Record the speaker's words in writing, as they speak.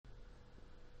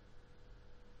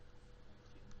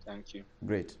Thank you.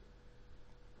 Great.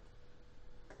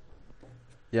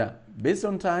 Yeah, based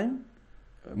on time,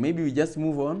 maybe we just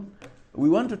move on. We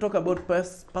want to talk about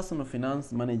personal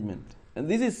finance management. And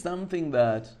this is something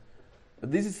that,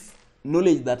 this is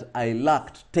knowledge that I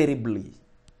lacked terribly.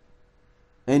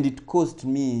 And it caused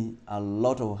me a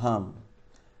lot of harm.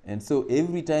 And so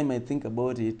every time I think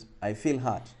about it, I feel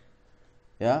hurt.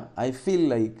 Yeah, I feel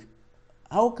like,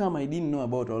 how come I didn't know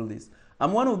about all this?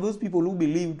 I'm one of those people who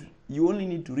believed you only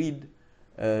need to read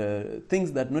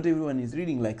things that not everyone is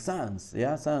reading, like science.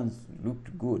 Yeah, science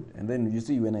looked good. And then you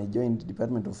see, when I joined the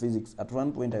Department of Physics, at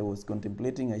one point I was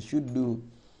contemplating I should do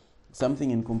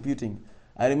something in computing.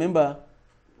 I remember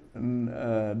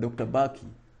Dr.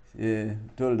 Baki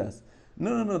told us,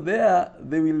 no,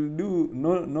 they will do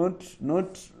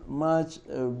not much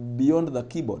beyond the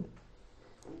keyboard.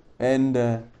 And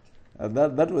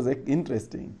that was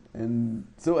interesting. And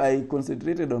so I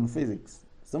concentrated on physics.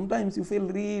 Sometimes you feel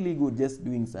really good just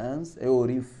doing science, or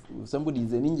if somebody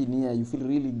is an engineer, you feel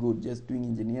really good just doing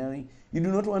engineering. You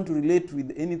do not want to relate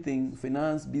with anything,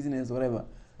 finance, business, whatever.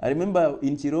 I remember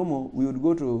in Chiromo, we would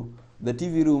go to the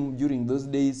TV room during those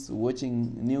days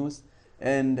watching news,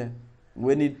 and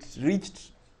when it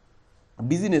reached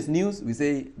business news, we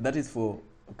say that is for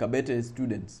Kabete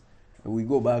students. We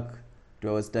go back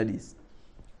to our studies.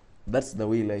 That's the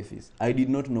way life is. I did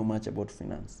not know much about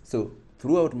finance. So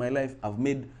throughout my life, I've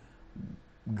made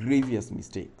grievous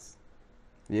mistakes.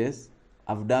 Yes,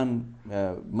 I've done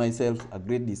myself a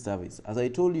great disservice. As I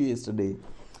told you yesterday,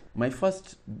 my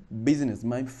first business,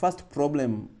 my first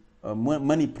problem,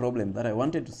 money problem that I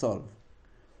wanted to solve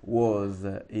was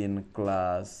in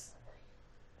class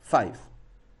 5.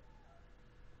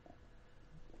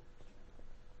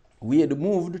 We had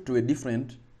moved to a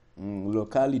different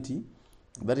locality.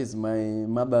 That is my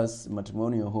mother's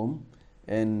matrimonial home,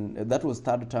 and that was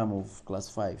third term of class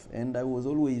 5. And I was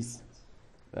always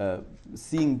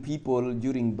seeing people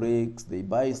during breaks. They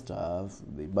buy stuff.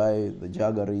 They buy the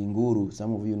jaggery, nguru.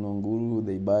 Some of you know nguru.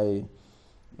 They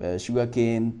buy sugar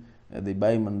cane. They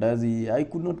buy mandazi. I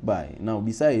could not buy. Now,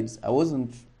 besides, I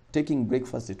wasn't taking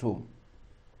breakfast at home.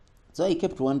 So I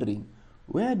kept wondering,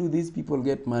 where do these people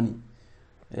get money?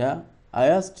 Yeah, I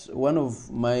asked one of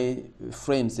my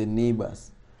friends and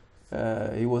neighbors.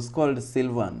 He was called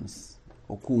Sylvans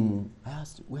Okumu. I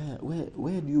asked,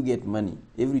 where do you get money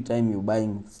every time you're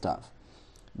buying stuff?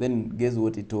 Then guess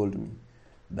what he told me?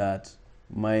 That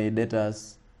my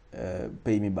debtors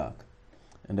pay me back.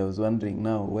 And I was wondering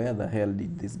now, where the hell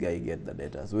did this guy get the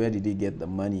debtors? Where did he get the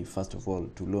money, first of all,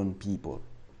 to loan people?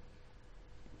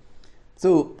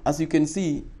 So, as you can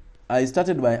see, I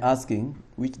started by asking,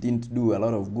 which didn't do a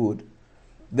lot of good.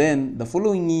 Then the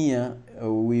following year,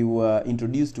 we were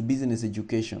introduced to business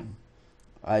education.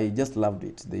 I just loved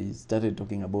it. They started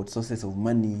talking about sources of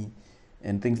money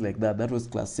and things like that. That was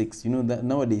class 6. You know, that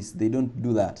nowadays they don't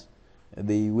do that.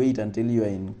 They wait until you are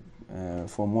in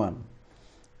Form 1.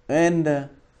 And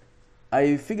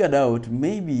I figured out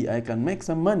maybe I can make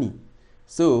some money.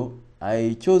 So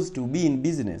I chose to be in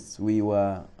business.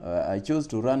 I chose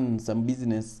to run some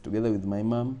business together with my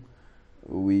mom.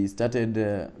 We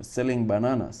started selling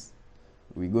bananas.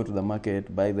 We go to the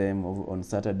market, buy them on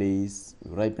Saturdays,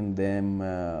 ripen them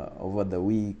over the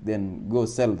week, then go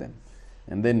sell them.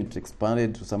 And then it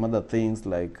expanded to some other things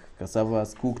like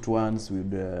cassavas, cooked ones.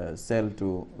 We'd sell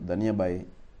to the nearby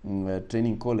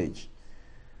training college.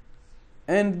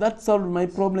 And that solved my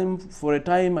problem. For a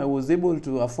time, I was able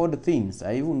to afford things.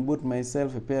 I even bought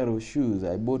myself a pair of shoes.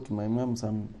 I bought my mom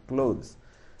some clothes.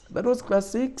 That was class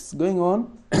 6 going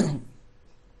on.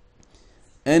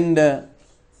 And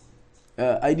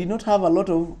I did not have a lot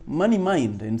of money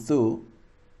mind. And so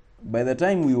by the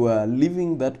time we were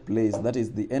leaving that place, that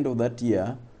is the end of that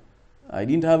year, I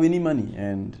didn't have any money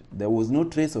and there was no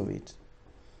trace of it.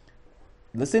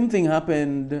 The same thing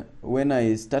happened when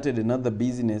I started another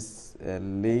business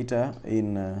later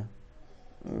in our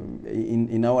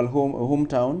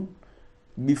hometown.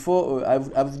 Before,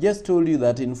 I've just told you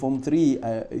that in Form 3,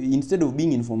 instead of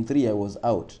being in Form 3, I was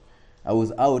out. I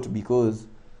was out because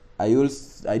I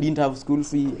didn't have school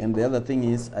fee, and the other thing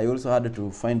is I also had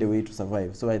to find a way to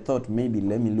survive. So I thought maybe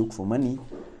let me look for money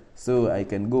so I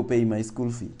can go pay my school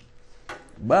fee.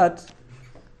 But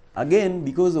again,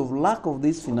 because of lack of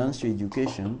this financial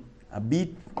education,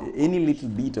 any little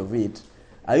bit of it,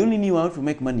 I only knew how to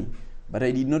make money, but I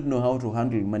did not know how to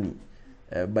handle money.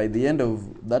 By the end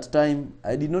of that time,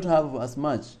 I did not have as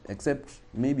much, except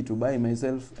maybe to buy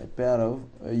myself a pair of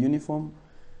uniform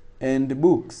and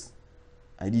books.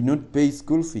 I did not pay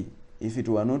school fee. If it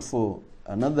were not for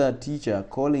another teacher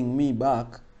calling me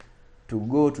back to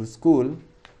go to school,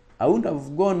 I wouldn't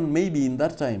have gone maybe in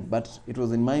that time, but it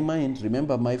was in my mind.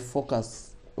 Remember, my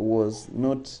focus was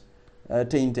not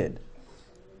tainted.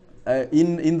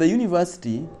 In the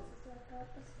university,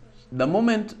 the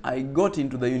moment I got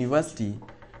into the university,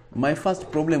 my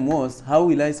first problem was, how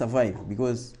will I survive?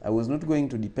 Because I was not going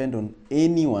to depend on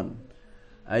anyone.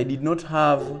 I did not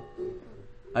have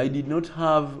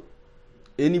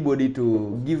anybody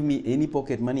to give me any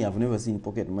pocket money. I've never seen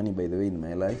pocket money, by the way, in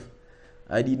my life.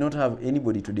 I did not have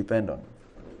anybody to depend on.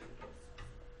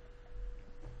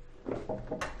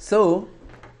 So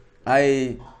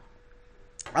I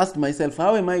asked myself,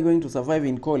 how am I going to survive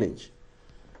in college?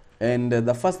 And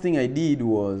the first thing I did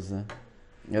was,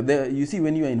 you see,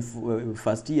 when you are in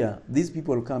first year, these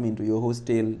people come into your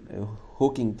hostel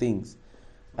hawking things.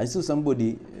 I saw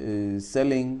somebody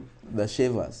selling the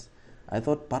shavers. I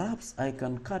thought, perhaps I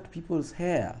can cut people's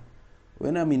hair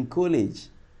when I'm in college.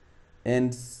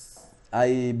 And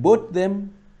I bought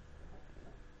them.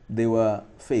 They were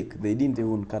fake. They didn't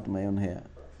even cut my own hair.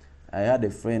 I had a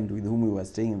friend with whom we were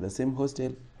staying in the same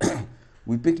hostel.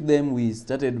 We picked them. We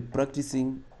started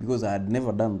practicing because I had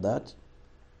never done that.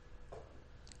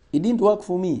 It didn't work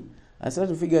for me. I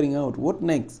started figuring out what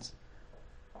next.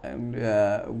 And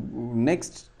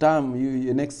next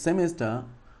semester,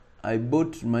 I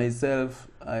bought myself,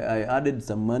 I added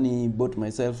some money, bought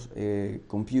myself a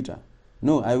computer.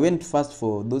 No, I went first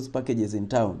for those packages in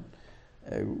town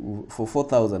for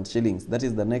 4,000 shillings. That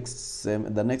is the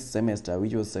next semester,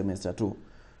 which was semester 2.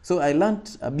 So I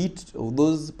learned a bit of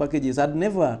those packages. I'd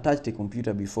never touched a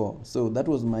computer before. So that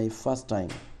was my first time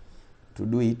to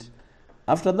do it.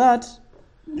 After that,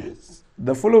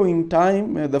 the following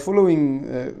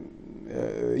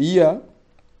year,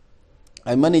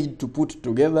 I managed to put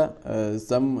together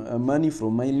some money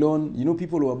from my loan. You know,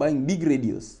 people were buying big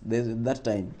radios that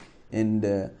time, and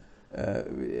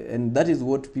that is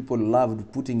what people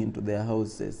loved putting into their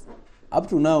houses. Up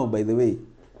to now, by the way,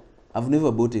 I've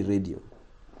never bought a radio.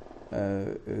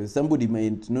 Somebody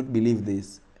might not believe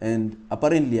this, and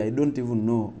apparently I don't even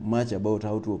know much about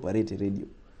how to operate a radio.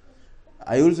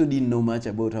 I also didn't know much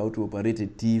about how to operate a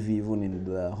TV even in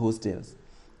the hostels.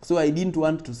 So I didn't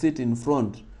want to sit in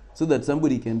front so that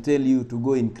somebody can tell you to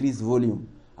go increase volume.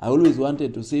 I always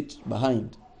wanted to sit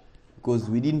behind because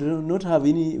we didn't have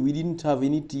any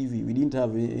TV, we didn't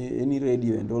have any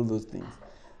radio and all those things.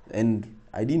 And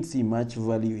I didn't see much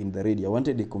value in the radio. I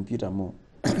wanted a computer more.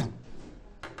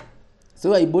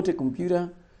 So I bought a computer.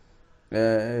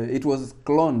 It was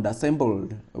cloned,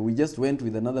 assembled. We just went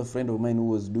with another friend of mine who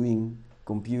was doing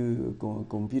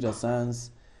computer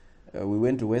science. We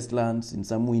went to Westlands in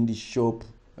some windy shop,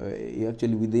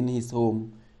 actually within his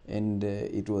home, and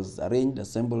it was arranged,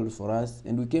 assembled for us,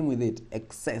 and we came with it,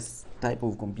 excess type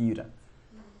of computer.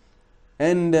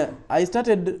 And I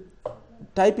started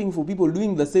typing for people,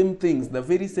 doing the same things, the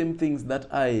very same things that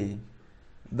I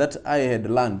had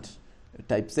learned.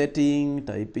 Typesetting,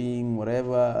 typing,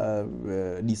 whatever,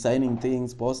 designing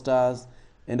things, posters,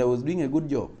 and I was doing a good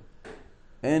job.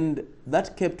 And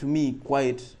that kept me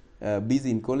quite busy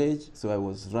in college. So I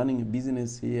was running a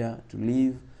business here to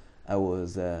live. I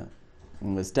was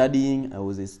studying. I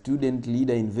was a student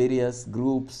leader in various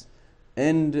groups,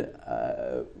 and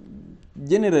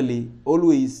generally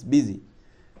always busy.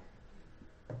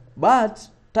 But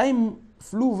time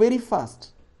flew very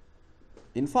fast.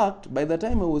 In fact, by the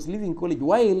time I was leaving college,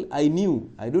 while I knew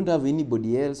I don't have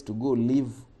anybody else to go live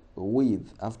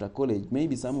with after college,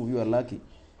 maybe some of you are lucky,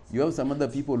 you have some other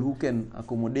people who can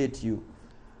accommodate you.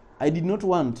 I did not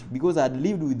want, because I had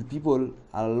lived with people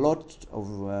a lot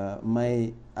of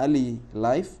my early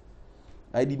life,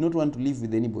 I did not want to live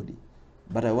with anybody.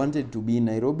 But I wanted to be in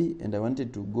Nairobi, and I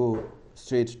wanted to go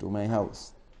straight to my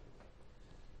house.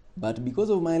 But because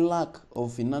of my lack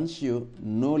of financial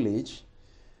knowledge,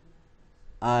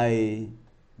 I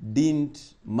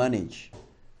didn't manage.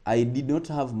 I did not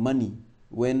have money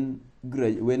when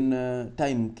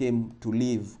time came to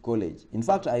leave college. In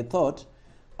fact, I thought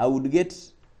I would get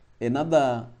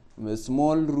another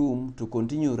small room to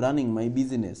continue running my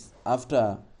business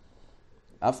after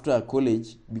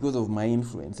college because of my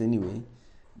influence anyway.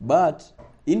 But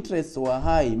interests were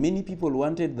high. Many people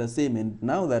wanted the same, and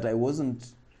now that I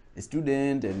wasn't a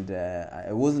student and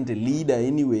I wasn't a leader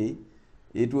anyway,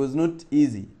 it was not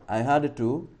easy. I had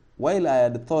to, while I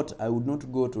had thought I would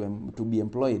not go to be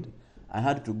employed, I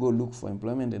had to go look for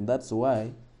employment, and that's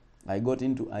why I got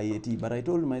into IAT. But I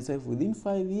told myself within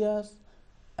 5 years,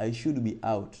 I should be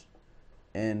out.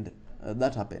 And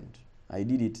that happened. I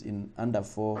did it in under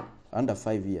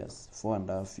 5 years,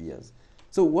 4.5 years.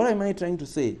 So what am I trying to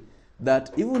say?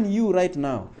 That even you right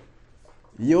now,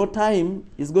 your time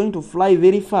is going to fly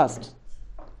very fast.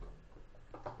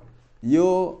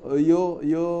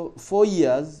 your 4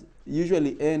 years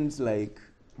usually ends like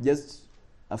just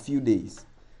a few days.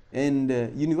 And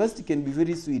university can be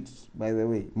very sweet, by the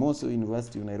way. More so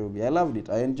University of Nairobi. I loved it.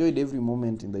 I enjoyed every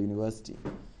moment in the university.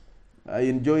 I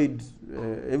enjoyed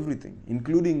everything,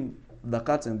 including the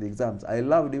cuts and the exams. I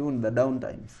loved even the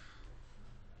downtimes.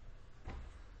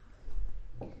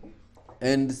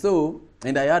 And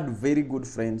I had very good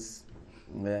friends.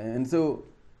 And so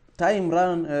time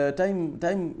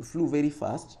flew very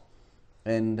fast,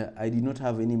 and I did not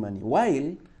have any money.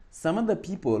 While some other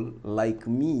people like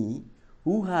me,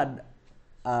 who had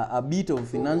a bit of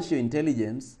financial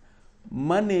intelligence,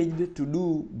 managed to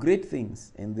do great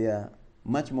things, and they are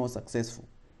much more successful.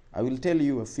 I will tell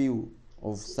you a few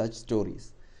of such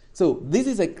stories. So this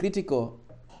is a critical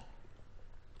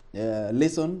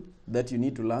lesson that you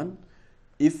need to learn.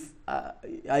 If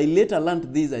I later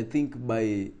learned this, I think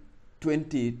by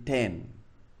 2010.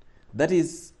 That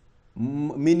is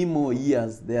many more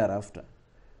years thereafter,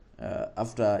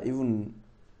 after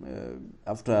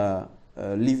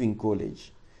leaving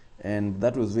college, and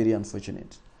that was very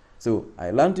unfortunate. So I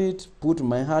learned it, put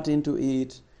my heart into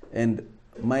it, and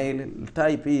my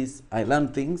type is I learn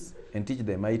things and teach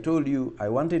them. I told you I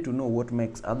wanted to know what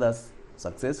makes others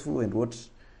successful and what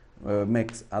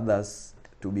makes others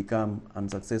to become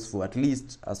unsuccessful, at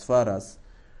least as far as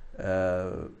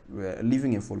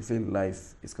living a fulfilled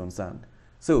life is concerned.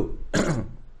 So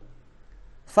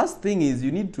first thing is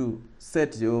you need to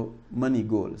set your money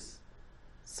goals.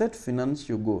 Set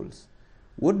financial goals.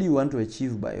 What do you want to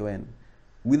achieve by when?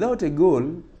 Without a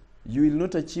goal, you will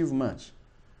not achieve much.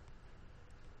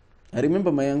 I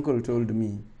remember my uncle told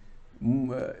me,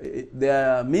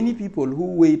 there are many people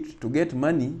who wait to get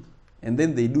money, and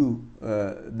then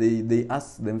they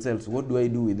ask themselves, what do I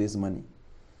do with this money?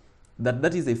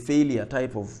 That is a failure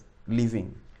type of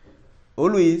living.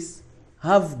 Always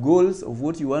have goals of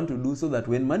what you want to do, so that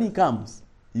when money comes,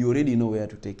 you already know where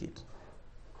to take it.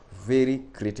 Very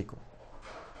critical.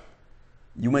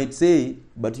 You might say,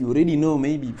 but you already know,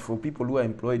 maybe for people who are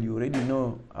employed, you already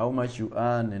know how much you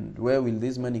earn and where will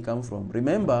this money come from.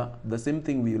 Remember, the same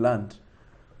thing we learned.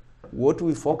 What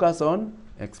we focus on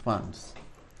expands.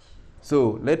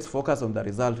 So let's focus on the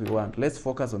result we want. Let's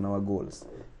focus on our goals.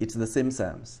 It's the same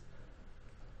science.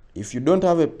 If you don't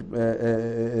have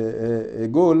a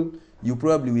goal, you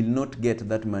probably will not get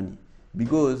that money,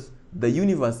 because the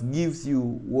universe gives you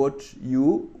what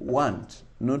you want,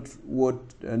 not what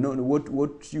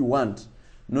you want,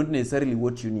 not necessarily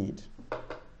what you need.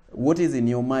 What is in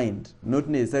your mind, not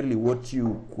necessarily what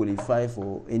you qualify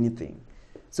for anything.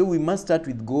 So we must start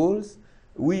with goals.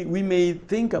 We may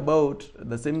think about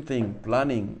the same thing,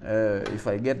 planning. If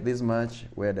I get this much,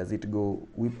 where does it go?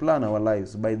 We plan our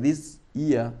lives. By this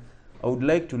year, I would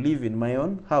like to live in my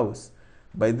own house.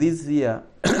 By this year,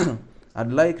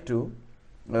 I'd like to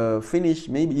finish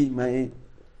maybe my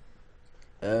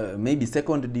maybe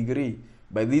second degree.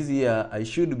 By this year, I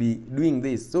should be doing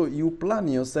this. So you plan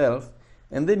yourself,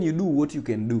 and then you do what you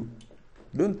can do.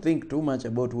 Don't think too much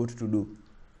about what to do.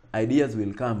 Ideas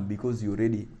will come because you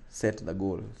already set the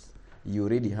goals. You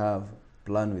already have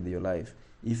plan with your life.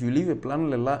 If you live a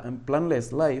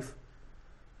planless life,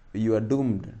 you are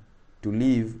doomed to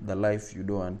live the life you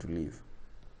don't want to live,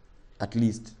 at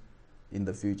least in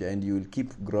the future, and you will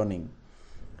keep groaning.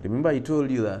 Remember, I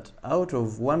told you that out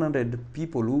of 100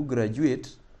 people who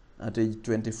graduate at age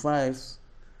 25,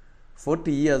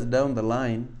 40 years down the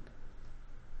line,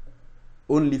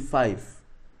 only 5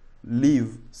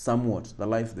 live somewhat the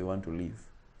life they want to live.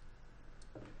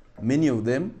 Many of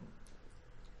them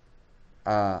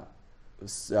are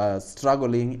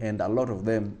struggling, and a lot of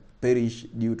them perish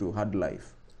due to hard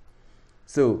life.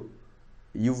 So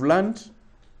you've learned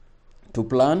to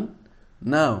plan.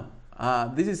 Now,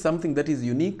 this is something that is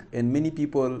unique, and many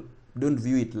people don't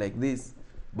view it like this,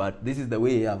 but this is the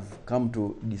way I've come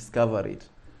to discover it.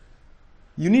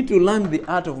 You need to learn the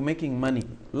art of making money.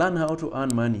 Learn how to earn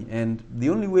money. And the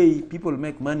only way people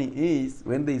make money is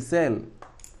when they sell.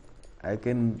 I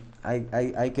can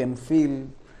feel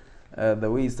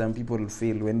the way some people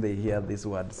feel when they hear this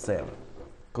word sell,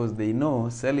 because they know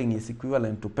selling is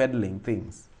equivalent to peddling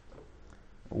things,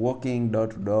 walking door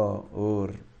to door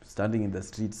or standing in the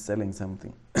streets selling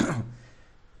something.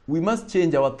 We must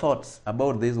change our thoughts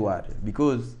about this word,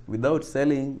 because without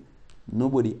selling,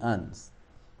 nobody earns.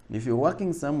 If you're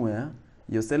working somewhere,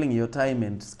 you're selling your time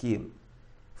and skill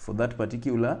for that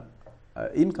particular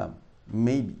income,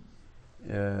 maybe.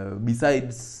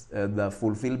 Besides the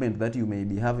fulfillment that you may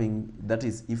be having, that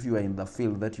is if you are in the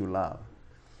field that you love.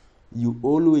 You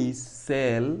always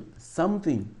sell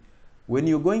something. When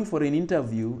you're going for an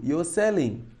interview, you're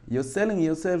selling. You're selling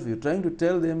yourself. You're trying to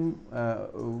tell them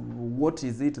what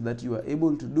is it that you are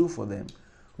able to do for them.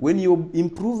 When you're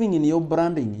improving in your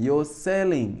branding, you're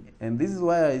selling. And this is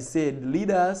why I said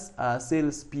leaders are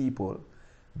salespeople.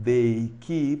 They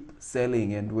keep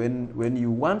selling. And when you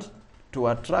want to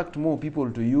attract more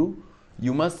people to you,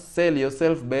 you must sell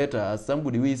yourself better as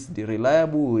somebody who is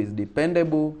reliable, who is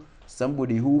dependable,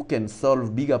 somebody who can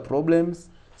solve bigger problems,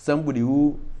 somebody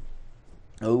who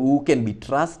can be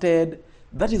trusted.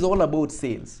 That is all about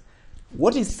sales.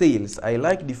 What is sales? I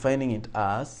like defining it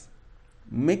as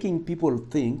making people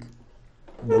think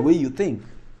the way you think.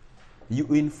 You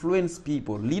influence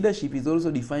people. Leadership is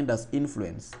also defined as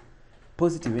influence,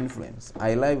 positive influence.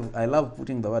 I love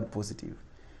putting the word positive.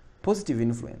 Positive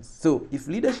influence. So if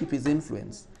leadership is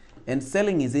influence and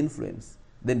selling is influence,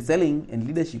 then selling and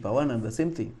leadership are one and the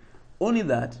same thing. Only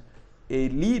that a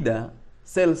leader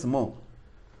sells more.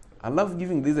 I love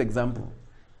giving this example.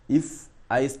 If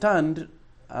I stand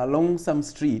along some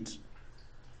street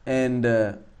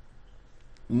and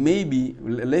maybe,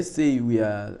 let's say we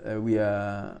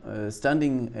are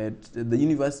standing at the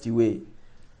University Way,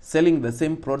 selling the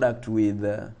same product with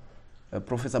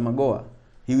Professor Magoa,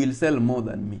 he will sell more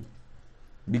than me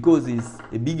because he's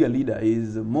a bigger leader. He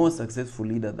is a more successful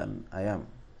leader than I am.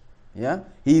 Yeah,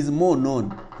 he is more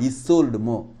known. He's sold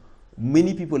more.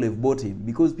 Many people have bought him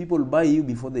because people buy you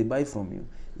before they buy from you.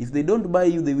 If they don't buy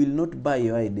you, they will not buy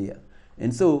your idea.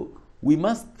 And so we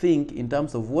must think in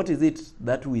terms of what is it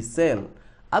that we sell.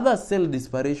 Others sell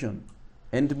desperation,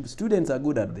 and students are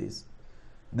good at this.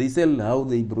 They sell how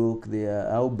broke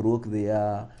they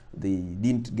are. They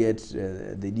didn't get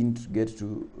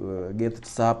to get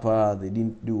supper. They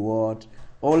didn't do what,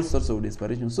 all sorts of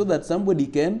desperation, so that somebody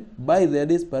can buy their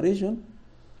desperation,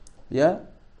 yeah,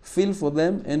 feel for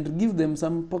them and give them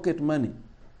some pocket money,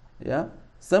 yeah.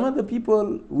 Some other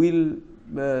people will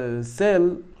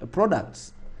sell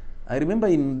products. I remember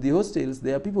in the hostels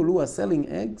there are people who are selling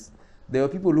eggs. There are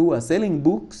people who are selling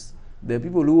books. There are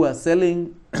people who are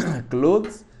selling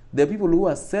clothes. There are people who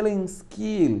are selling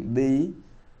skill. They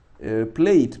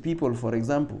plate people, for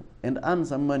example, and earn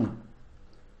some money.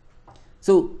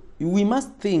 So we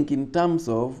must think in terms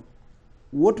of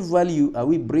what value are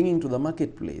we bringing to the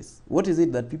marketplace? What is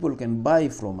it that people can buy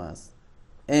from us?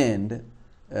 And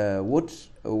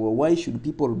why should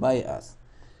people buy us?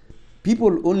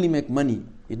 People only make money.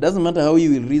 It doesn't matter how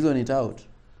you will reason it out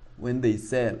when they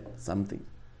sell something.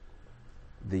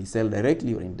 They sell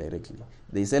directly or indirectly.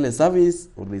 They sell a service,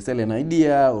 or they sell an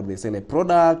idea, or they sell a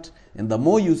product, and the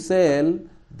more you sell,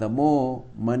 the more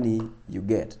money you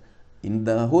get. In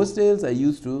the hostels, I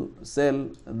used to sell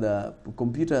the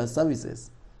computer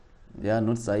services. Yeah,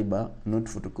 not cyber, not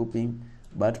photocopying,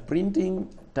 but printing,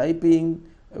 typing.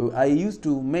 I used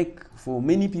to make for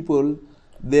many people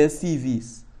their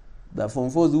CVs. The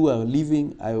Form 4s who are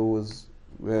leaving, I was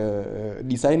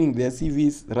designing their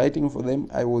CVs, writing for them.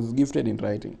 I was gifted in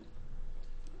writing.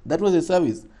 That was a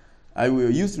service. I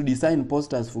used to design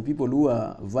posters for people who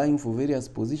are vying for various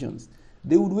positions.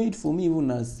 They would wait for me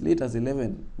even as late as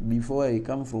 11 before I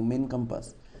come from main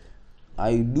campus.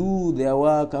 I do their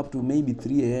work up to maybe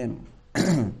 3 a.m.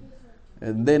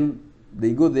 And then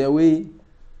they go their way.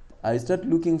 I start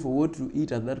looking for what to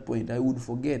eat at that point. I would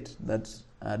forget that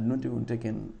I had not even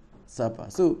taken supper.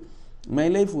 So my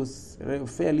life was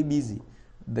fairly busy.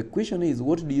 The question is,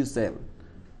 what do you sell?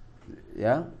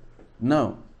 Yeah.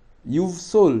 Now, you've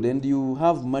sold and you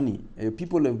have money.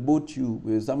 People have bought you.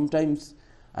 Sometimes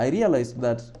I realized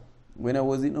that when I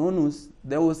was in ONUS,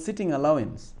 there was sitting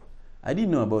allowance. I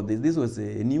didn't know about this. This was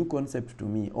a new concept to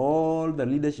me. All the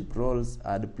leadership roles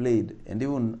I had played, and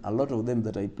even a lot of them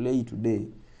that I play today,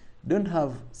 don't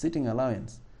have sitting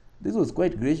allowance. This was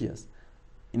quite gracious.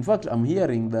 In fact, I'm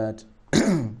hearing that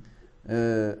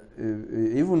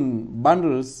even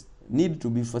bundles need to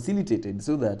be facilitated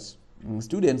so that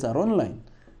students are online.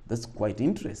 That's quite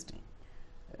interesting.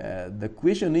 The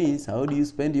question is, how do you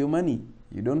spend your money?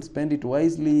 You don't spend it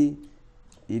wisely,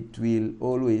 it will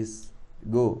always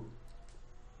go.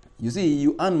 You see,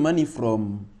 you earn money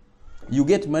from, you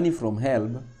get money from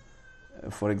HELB,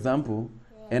 for example,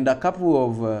 and a couple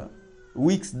of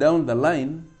weeks down the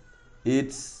line,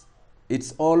 it's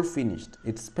all finished.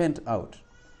 It's spent out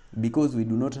because we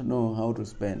do not know how to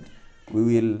spend.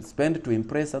 We will spend to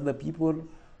impress other people.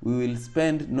 We will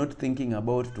spend not thinking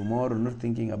about tomorrow, not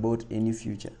thinking about any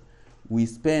future. We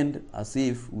spend as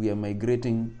if we are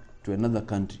migrating to another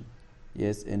country.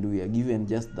 Yes, and we are given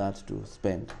just that to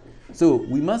spend. So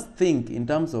we must think in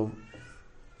terms of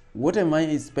what am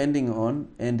I spending on,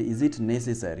 and is it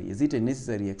necessary? Is it a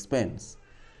necessary expense?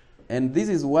 And this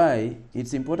is why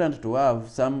it's important to have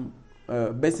some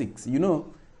basics. You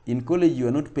know, in college you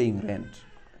are not paying rent.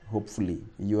 Hopefully,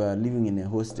 you are living in a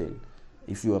hostel.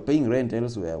 If you are paying rent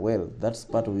elsewhere, well, that's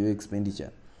part of your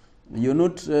expenditure. You're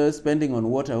not spending on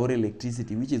water or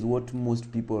electricity, which is what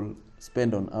most people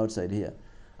spend on outside here.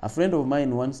 A friend of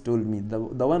mine once told me, the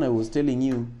one I was telling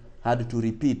you had to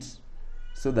repeat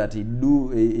so that he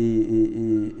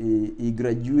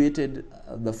graduated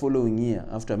the following year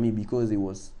after me, because he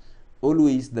was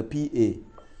always the PA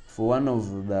for one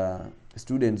of the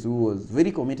students who was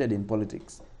very committed in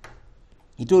politics.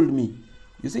 He told me,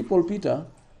 you see, Paul-Peter,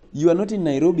 you are not in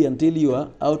Nairobi until you are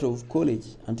out of college,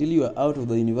 until you are out of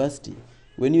the university.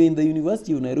 When you're in the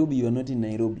University of Nairobi, you are not in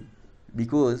Nairobi,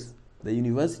 because the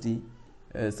university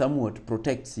somewhat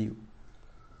protects you.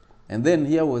 And then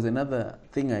here was another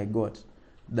thing I got,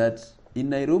 that in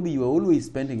Nairobi you are always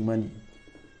spending money,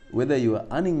 whether you are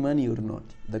earning money or not.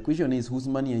 The question is, whose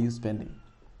money are you spending?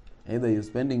 Either you're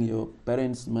spending your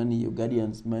parents' money, your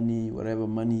guardians' money, whatever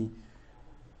money.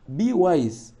 Be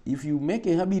wise. If you make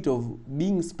a habit of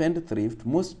being spendthrift,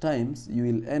 most times you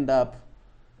will end up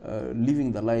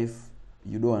living the life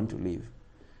you don't want to live.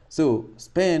 So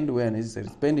spend where necessary.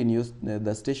 Spend in your,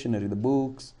 the stationery, the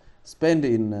books. Spend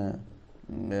in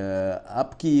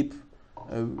upkeep.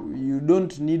 You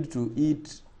don't need to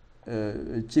eat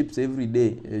chips every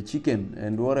day, chicken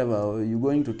and whatever. You're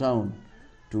going to town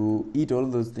to eat all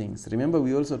those things. Remember,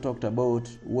 we also talked about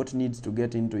what needs to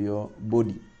get into your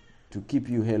body to keep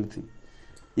you healthy.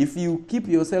 If you keep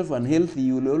yourself unhealthy,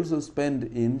 you will also spend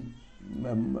in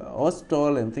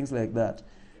hospital and things like that.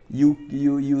 You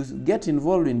get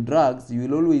involved in drugs, you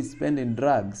will always spend in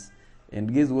drugs,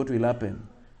 and guess what will happen?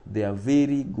 They are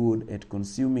very good at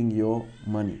consuming your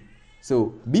money.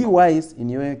 So be wise in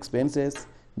your expenses,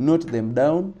 note them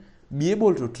down, be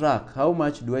able to track how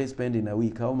much do I spend in a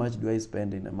week, how much do I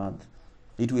spend in a month.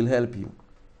 It will help you.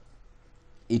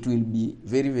 It will be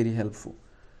very, very helpful.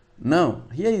 Now,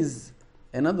 here is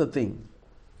another thing.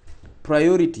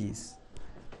 Priorities.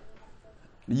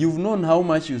 You've known how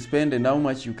much you spend and how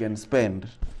much you can spend.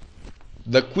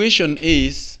 The question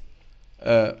is,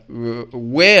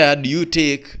 where do you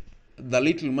take the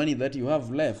little money that you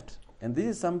have left? And this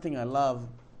is something I love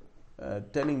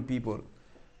telling people.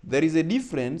 There is a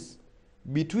difference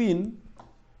between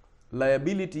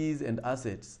liabilities and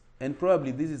assets. And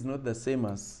probably this is not the same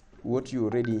as what you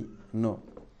already know.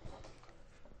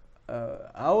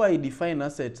 How I define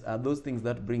assets are those things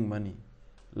that bring money.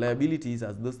 Liabilities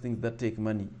are those things that take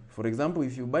money. For example,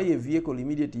 if you buy a vehicle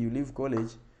immediately you leave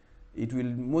college, it will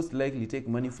most likely take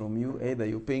money from you. Either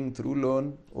you're paying through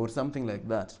loan or something like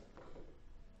that.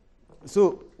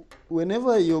 So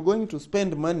whenever you're going to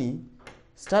spend money,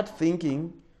 start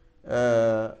thinking,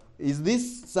 is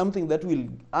this something that will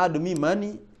add me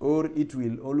money, or it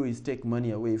will always take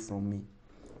money away from me?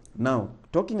 Now,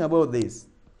 talking about this,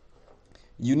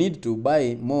 you need to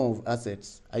buy more of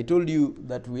assets. I told you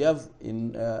that we have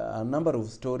in a number of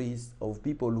stories of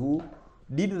people who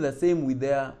did the same with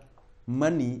their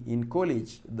money in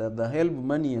college, the help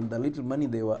money and the little money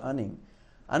they were earning.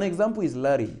 An example is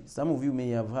Larry. Some of you may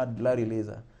have heard Larry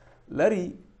Laser.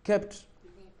 Larry kept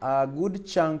a good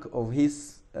chunk of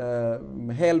his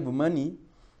help money,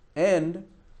 and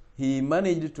he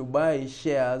managed to buy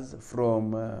shares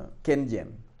from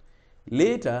Kengen.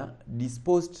 Later,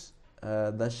 disposed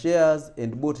the shares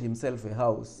and bought himself a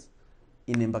house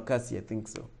in Embakasi, I think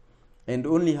so, and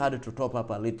only had to top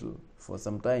up a little for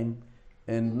some time,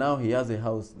 and now he has a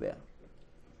house there.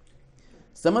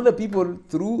 Some other people,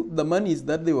 through the monies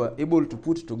that they were able to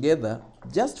put together,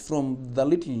 just from the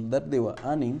little that they were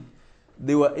earning,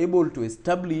 they were able to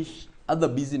establish other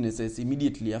businesses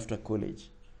immediately after college.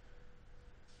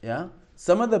 Yeah,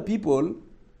 some other people,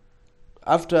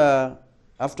 after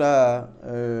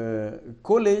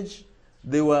college,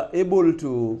 they were able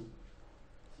to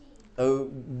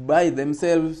buy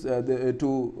themselves,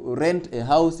 to rent a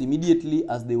house immediately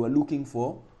as they were looking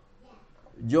for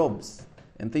jobs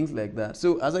and things like that.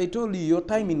 So as I told you, your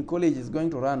time in college is going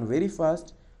to run very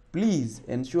fast. Please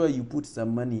ensure you put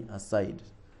some money aside.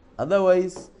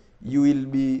 Otherwise, you will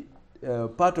be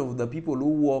part of the people who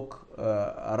walk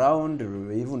around,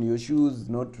 even your shoes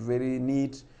not very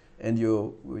neat, and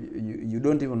you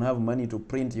don't even have money to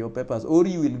print your papers, or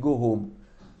you will go home.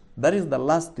 That is the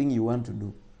last thing you want to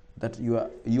do. That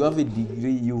you have a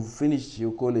degree, you've finished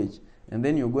your college, and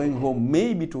then you're going home,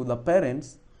 maybe to the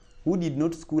parents who did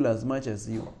not school as much as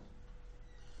you.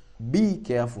 Be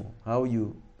careful how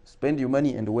you spend your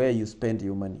money and where you spend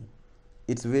your money.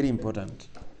 It's very important.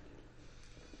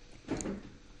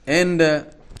 And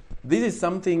this is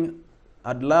something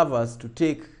I'd love us to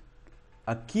take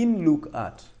a keen look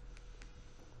at.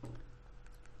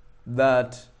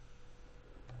 That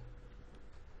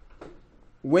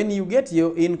when you get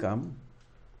your income,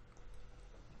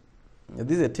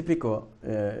 this is a typical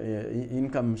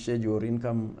income schedule or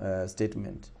income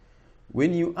statement.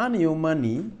 When you earn your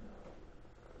money,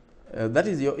 that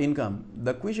is your income.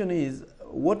 The question is,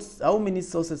 how many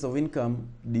sources of income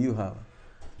do you have?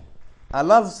 I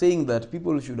love saying that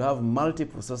people should have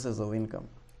multiple sources of income.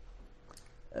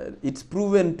 It's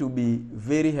proven to be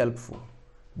very helpful,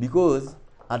 because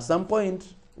at some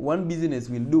point one business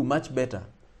will do much better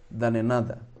than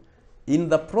another. In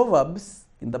the Proverbs,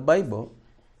 in the Bible,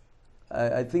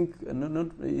 I think,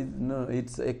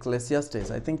 it's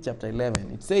Ecclesiastes, I think chapter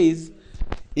 11. It says,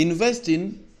 invest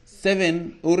in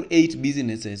 7 or 8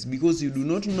 businesses, because you do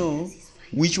not know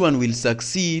which one will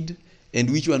succeed and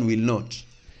which one will not.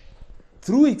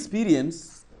 Through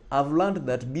experience, I've learned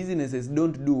that businesses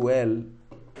don't do well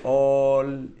all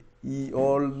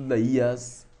the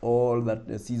years, all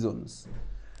the seasons.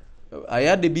 I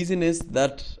had a business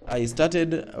that I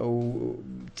started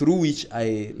through which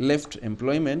I left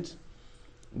employment,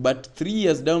 but 3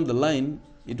 years down the line,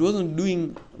 it wasn't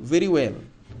doing very well,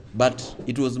 but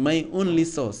it was my only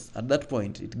source at that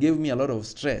point. It gave me a lot of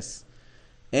stress,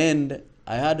 and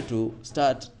I had to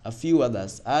start a few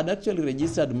others. I had actually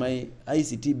registered my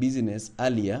ICT business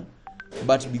earlier,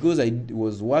 but because I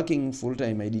was working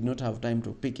full-time, I did not have time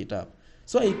to pick it up.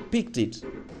 So I picked it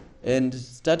and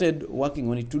started working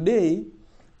on it. Today,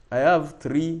 I have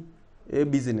 3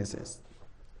 businesses.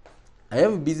 I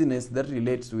have a business that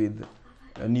relates with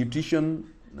nutrition,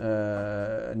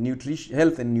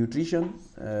 health and nutrition.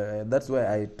 That's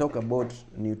why I talk about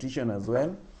nutrition as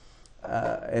well,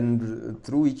 and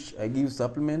through which I give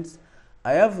supplements.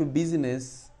 I have a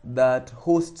business that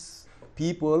hosts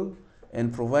people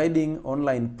and providing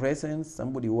online presence.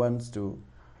 Somebody wants to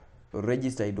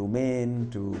register a domain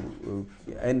to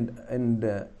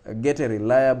get a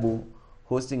reliable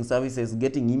hosting services,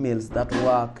 getting emails that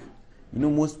work. You know,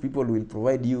 most people will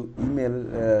provide you email,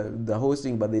 the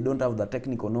hosting, but they don't have the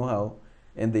technical know-how,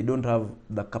 and they don't have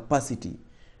the capacity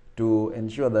to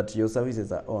ensure that your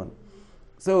services are on.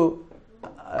 So,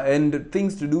 and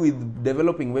things to do with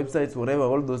developing websites, whatever,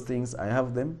 all those things, I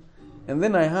have them. And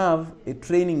then I have a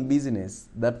training business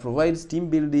that provides team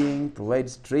building,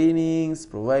 provides trainings,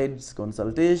 provides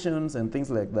consultations, and things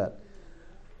like that.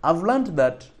 I've learned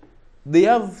that they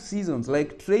have seasons,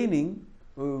 like training.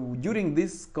 During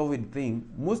this COVID thing,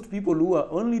 most people who are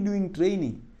only doing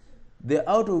training, they're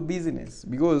out of business,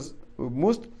 because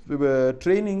most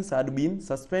trainings had been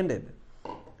suspended.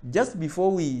 Just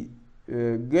before we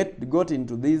got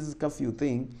into this curfew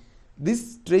thing,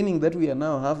 this training that we are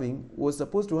now having was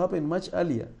supposed to happen much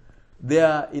earlier. There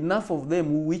are enough of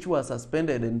them which were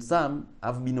suspended, and some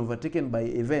have been overtaken by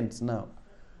events now.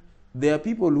 There are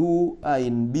people who are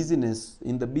in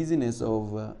the business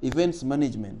of events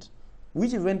management.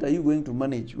 Which event are you going to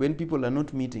manage when people are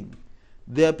not meeting?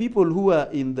 There are people who are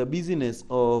in the business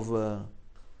of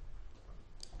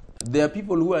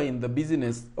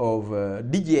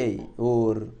DJ,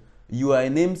 or you are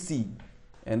an MC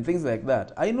and things like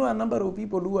that. I know a number of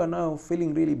people who are now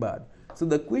feeling really bad. So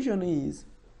the question is,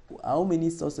 how many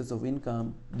sources of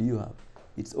income do you have?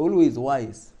 It's always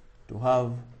wise to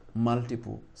have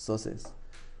multiple sources.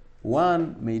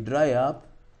 One may dry up.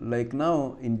 Like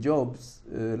now in jobs,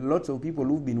 lots of people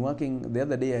who've been working, the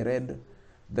other day I read,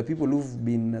 the people who've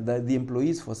been, the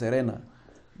employees for Serena,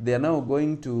 they are now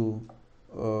going to,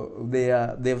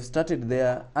 they've started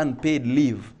their unpaid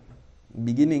leave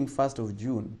beginning 1st of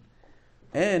June.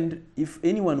 And if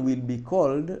anyone will be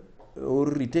called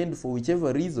or retained for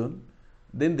whichever reason,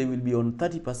 then they will be on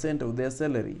 30% of their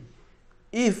salary.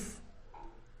 If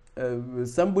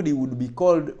somebody would be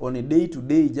called on a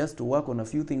day-to-day just to work on a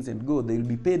few things and go, they will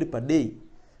be paid per day.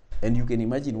 And you can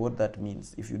imagine what that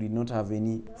means if you did not have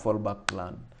any fallback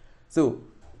plan. So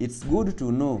it's good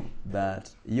to know that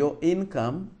your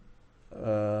income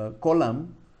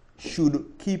column should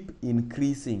keep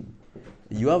increasing.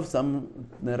 You have some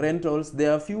rentals.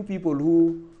 There are a few people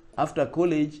who, after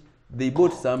college, they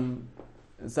bought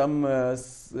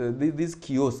these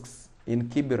kiosks in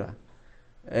Kibera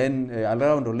and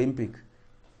around Olympic,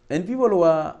 and people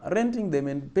were renting them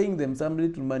and paying them some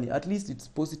little money. At least it's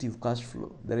positive cash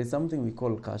flow. There is something we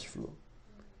call cash flow.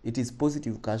 It is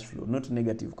positive cash flow, not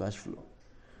negative cash flow.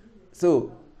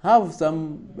 So have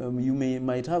some,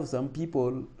 might have some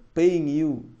people paying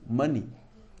you money.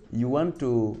 You want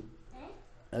to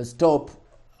stop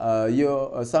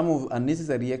some of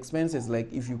unnecessary expenses,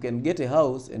 like if you can get a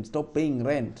house and stop paying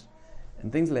rent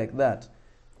and things like that.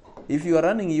 If you are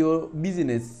running your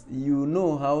business, you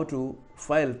know how to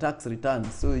file tax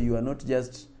returns, so you are not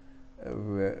just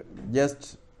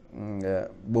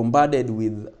bombarded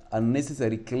with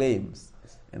unnecessary claims.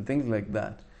 and things like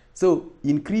that. So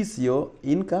increase your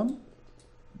income,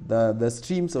 the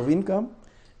streams of income,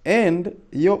 and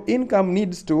your income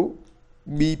needs to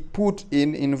be put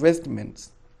in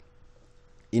investments.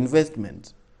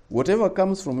 Whatever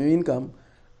comes from your income,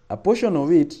 a portion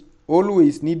of it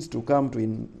always needs to come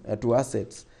to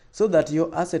assets, so that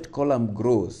your asset column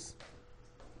grows,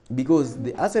 because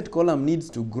the asset column needs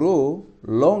to grow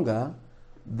longer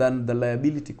than the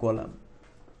liability column.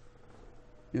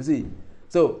 You see,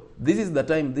 so this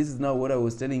is now what I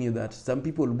was telling you, that some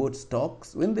people bought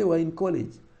stocks when they were in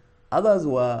college, others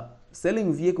were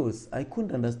selling vehicles. I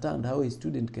couldn't understand how a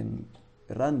student can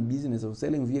run business of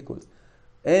selling vehicles.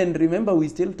 And remember, we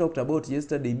still talked about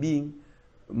yesterday being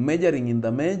majoring in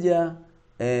the major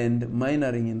and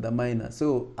minoring in the minor.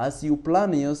 So as you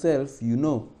plan yourself, you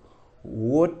know,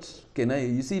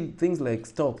 you see things like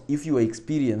stock, if you are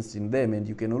experienced in them, and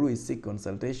you can always seek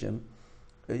consultation,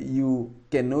 you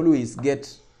can always get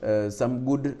some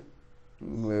good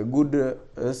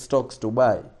stocks to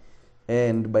buy.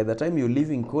 And by the time you're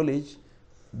leaving college,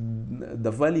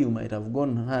 the value might have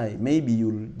gone high. Maybe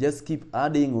you'll just keep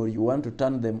adding, or you want to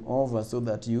turn them over so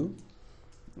that you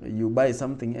buy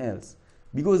something else.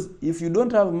 Because if you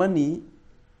don't have money,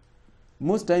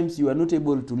 most times you are not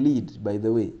able to lead, by the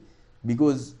way,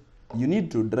 because you need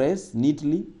to dress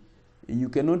neatly. You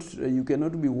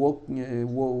cannot be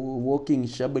walking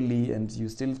shabbily and you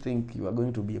still think you are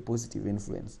going to be a positive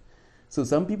influence. So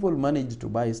some people manage to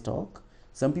buy stock.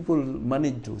 Some people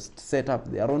manage to set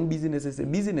up their own businesses. A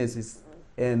business is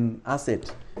an asset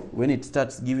when it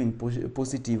starts giving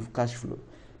positive cash flow,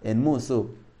 and more so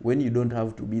when you don't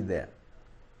have to be there.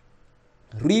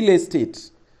 Real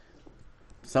estate,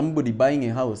 somebody buying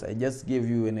a house. I just gave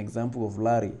you an example of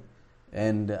Larry,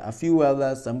 and a few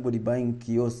others, somebody buying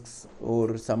kiosks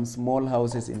or some small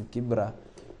houses in Kibra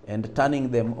and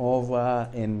turning them over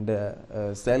and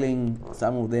selling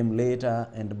some of them later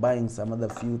and buying some other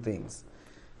few things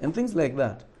and things like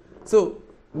that. So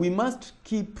we must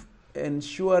keep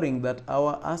ensuring that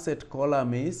our asset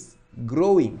column is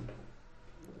growing.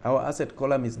 Our asset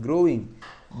column is growing,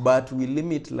 but we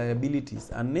limit liabilities,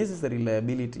 unnecessary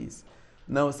liabilities.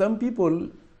 Now, some people,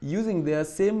 using their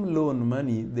same loan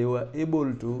money, they were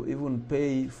able to even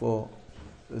pay for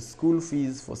school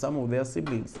fees for some of their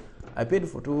siblings. I paid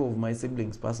for 2 of my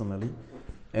siblings personally,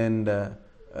 and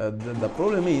the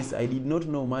problem is I did not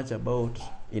know much about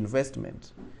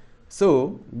investment.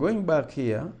 So going back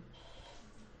here,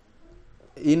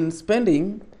 in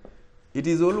spending, it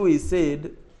is always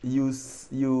said you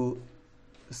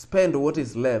spend what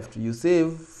is left. You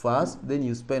save first, then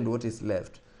you spend what is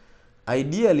left.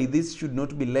 Ideally, this should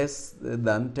not be less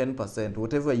than 10%,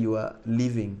 whatever you are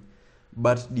leaving.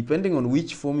 But depending on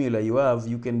which formula you have,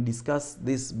 you can discuss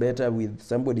this better with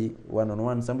somebody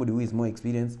one-on-one, somebody who is more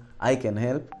experienced. I can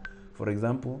help. For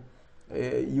example,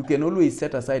 you can always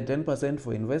set aside 10%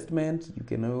 for investment. You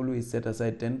can always set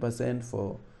aside 10%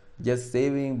 for just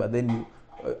saving. But then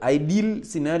ideal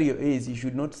scenario is you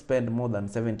should not spend more than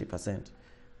 70%,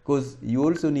 because you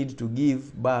also need to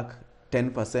give back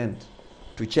 10%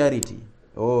 to charity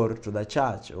or to the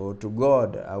church or to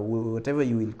God, or whatever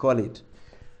you will call it.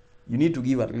 You need to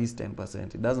give at least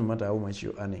 10%. It doesn't matter how much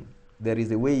you're earning. There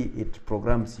is a way it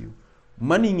programs you.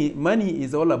 Money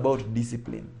is all about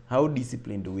discipline. How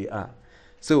disciplined we are.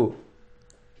 So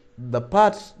the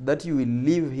part that you will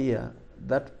leave here,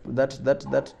 that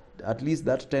at least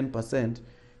that 10%,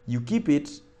 you keep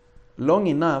it long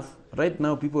enough. Right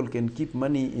now, people can keep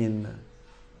money in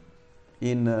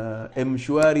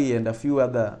M-Shwari and a few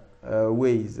other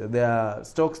ways. There are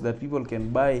stocks that people can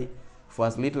buy for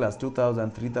as little as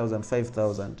 2,000, 3,000,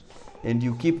 5,000, and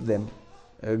you keep them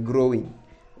growing.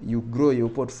 You grow your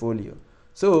portfolio.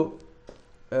 So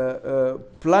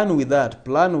plan with that.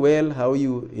 Plan well how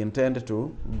you intend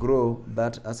to grow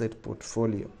that asset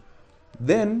portfolio.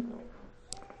 Then,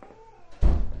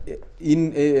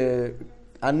 in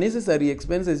unnecessary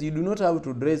expenses, you do not have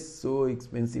to dress so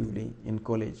expensively in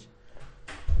college.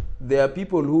 There are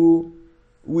people who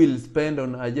will spend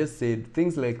on, I just said,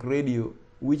 things like radio,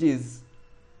 which is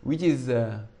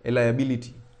a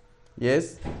liability.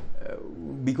 Yes,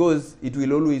 because it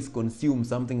will always consume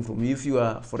something from you. If you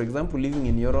are, for example, living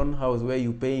in your own house where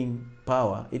you're paying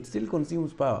power, it still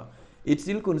consumes power. It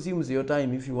still consumes your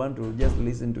time if you want to just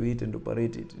listen to it and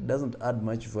operate it. It doesn't add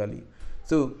much value.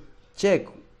 So check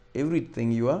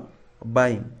everything you are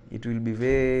buying. It will be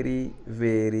very,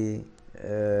 very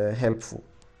helpful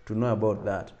to know about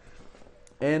that.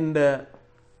 And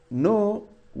know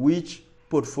which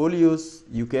portfolios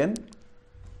you can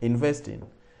invest in.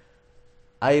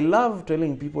 I love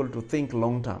telling people to think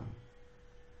long term.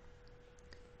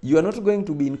 You are not going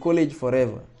to be in college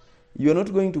forever. You are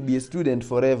not going to be a student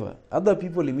forever. Other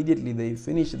people immediately they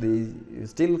finish, they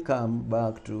still come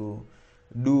back to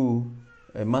do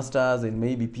a master's and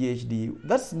maybe PhD.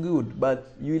 That's good,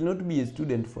 but you will not be a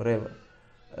student forever.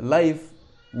 Life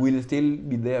will still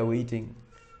be there waiting.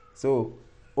 So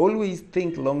always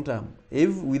think long term.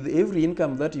 With every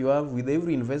income that you have, with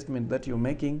every investment that you're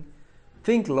making,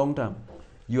 think long term.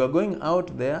 You are going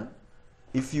out there.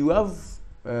 If you have,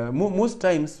 most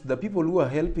times the people who are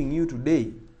helping you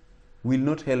today will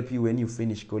not help you when you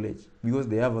finish college because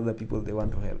they have other people they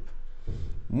want to help.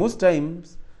 Most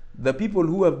times, the people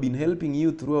who have been helping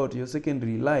you throughout your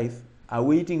secondary life are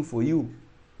waiting for you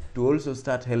to also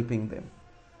start helping them.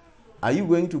 Are you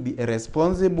going to be a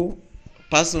responsible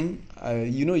person?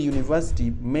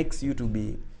 University makes you to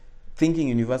be thinking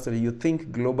universally. You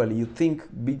think globally. You think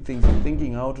big things. You're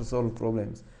thinking how to solve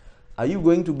problems. Are you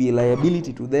going to be a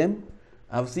liability to them?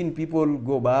 I've seen people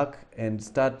go back and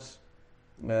start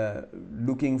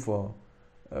looking for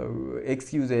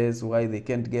excuses why they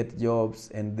can't get jobs,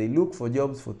 and they look for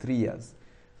jobs for 3 years.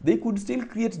 They could still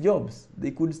create jobs. They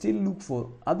could still look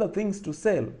for other things to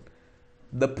sell.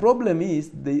 The problem is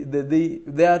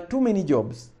there are too many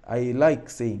jobs. I like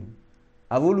saying,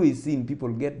 I've always seen people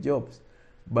get jobs,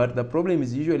 but the problem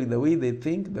is usually the way they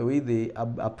think, the way they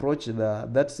approach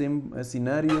that same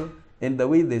scenario, and the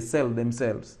way they sell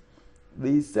themselves.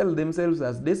 They sell themselves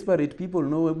as desperate people.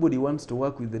 Nobody wants to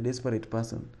work with the desperate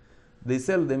person. They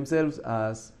sell themselves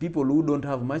as people who don't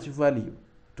have much value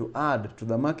to add to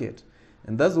the market.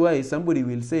 And that's why somebody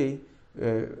will say,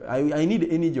 I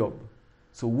need any job.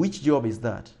 So which job is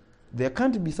that? There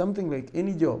can't be something like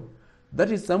any job.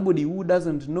 That is somebody who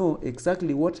doesn't know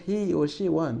exactly what he or she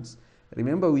wants.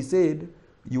 Remember we said,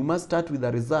 you must start with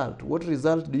a result. What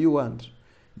result do you want?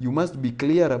 You must be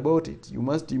clear about it. You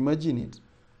must imagine it.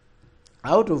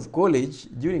 Out of college,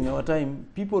 during our time,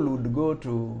 people would go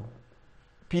to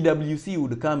PwC,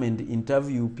 would come and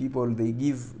interview people. They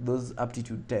give those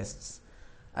aptitude tests.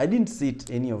 I didn't sit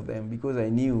any of them because I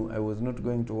knew I was not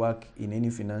going to work in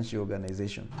any financial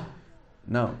organization.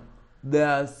 Now, there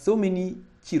are so many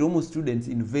Chiromo students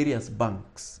in various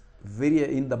banks,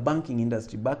 in the banking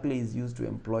industry. Barclays is used to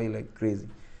employ like crazy.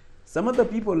 Some other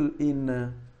people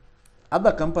in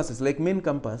other campuses, like main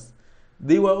campus,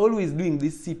 they were always doing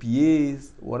these CPAs,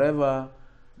 whatever,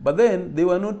 but then they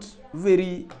were not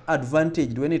very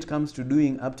advantaged when it comes to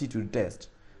doing aptitude test.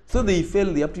 So they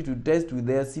fail the aptitude test with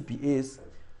their CPAs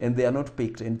and they are not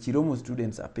picked, and Chiromo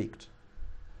students are picked.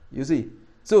 You see?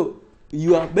 So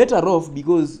you are better off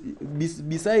because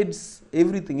besides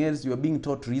everything else, you are being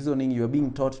taught reasoning, you are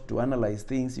being taught to analyze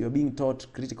things, you are being taught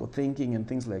critical thinking and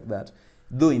things like that,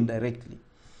 though indirectly.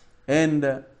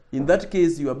 And in that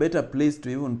case, you are better placed to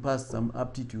even pass some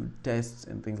aptitude tests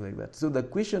and things like that. So the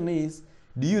question is,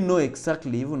 do you know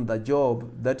exactly even the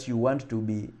job that you want to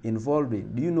be involved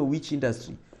in? Do you know which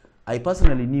industry? I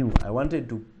personally knew I wanted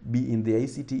to be in the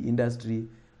ICT industry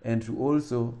and to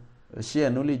also share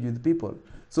knowledge with people.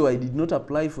 So I did not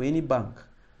apply for any bank.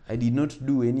 I did not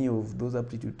do any of those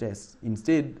aptitude tests.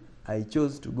 Instead, I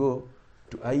chose to go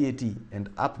to IAT and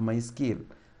up my skill.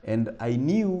 And I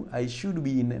knew I should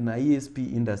be in an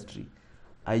ISP industry.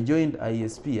 I joined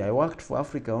ISP. I worked for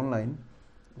Africa Online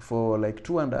for like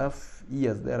 2.5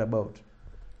 years thereabout.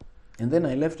 And then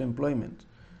I left employment.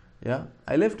 Yeah,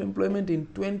 I left employment in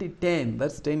 2010.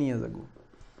 That's 10 years ago.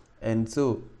 And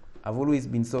so I've always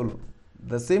been solo.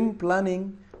 The same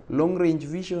planning, long-range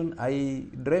vision, I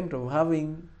dreamt of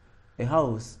having a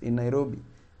house in Nairobi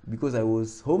because I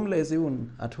was homeless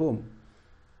even at home.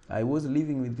 I was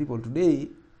living with people. Today,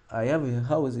 I have a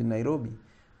house in Nairobi,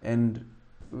 and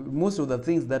most of the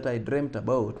things that I dreamt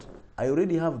about, I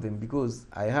already have them because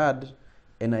I had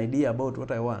an idea about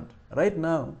what I want. Right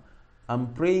now,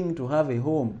 I'm praying to have a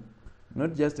home,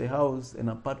 not just a house, an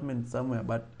apartment somewhere,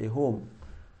 but a home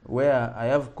where I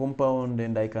have compound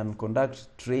and I can conduct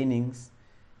trainings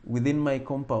within my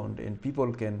compound, and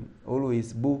people can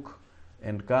always book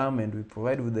and come, and we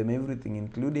provide with them everything,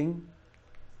 including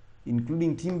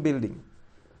team building.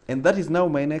 And that is now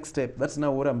my next step. That's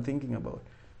now what I'm thinking about.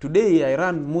 Today, I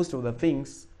run most of the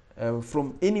things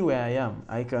from anywhere I am.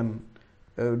 I can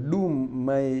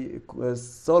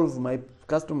solve my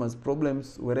customers'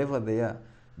 problems wherever they are,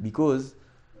 because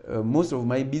most of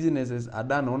my businesses are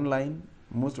done online.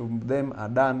 Most of them are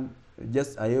done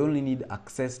I only need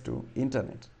access to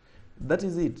internet. That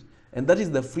is it. And that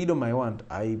is the freedom I want.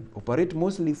 I operate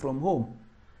mostly from home.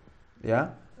 Yeah.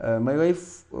 My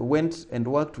wife went and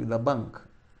worked with a bank,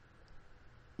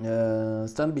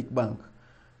 Stanbic Bank,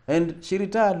 and she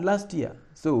retired last year.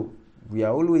 So we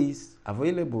are always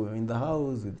available in the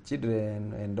house with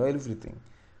children and everything.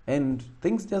 and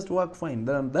things just work fine.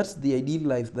 That's the ideal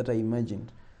life that I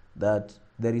imagined, that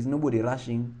there is nobody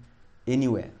rushing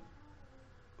anywhere,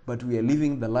 but we are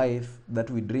living the life that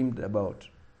we dreamed about.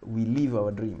 We live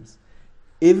our dreams.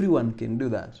 Everyone can do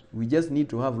that. We just need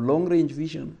to have long-range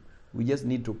vision. We just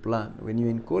need to plan. When you're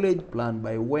in college, plan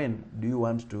by when do you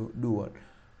want to do what.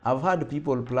 I've had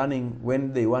people planning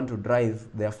when they want to drive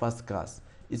their first cars.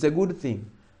 It's a good thing.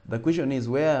 The question is,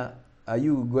 where are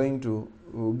you going to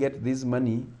get this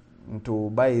money to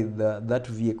buy that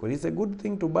vehicle? It's a good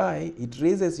thing to buy. It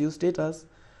raises your status.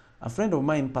 A friend of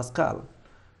mine, Pascal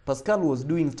was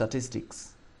doing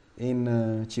statistics in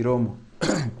Chiromo.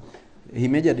 He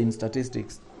majored in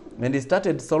statistics, and he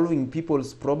started solving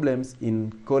people's problems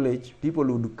in college. People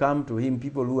would come to him,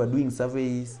 people who are doing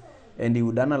surveys, and he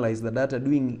would analyze the data,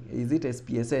 doing, is it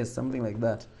SPSS, something like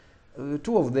that.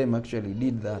 Two of them actually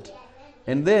did that.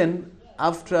 And then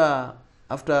after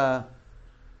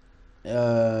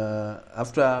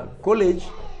college,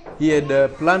 he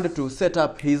had planned to set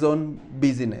up his own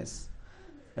business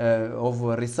of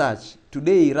research.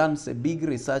 Today he runs a big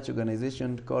research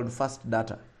organization called First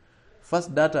Data.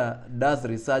 First Data does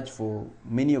research for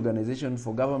many organizations,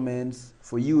 for governments,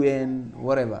 for UoN,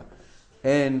 whatever.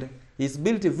 And he's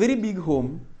built a very big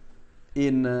home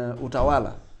in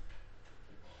Utawala.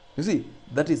 You see,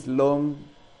 that is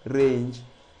long-range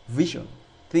vision,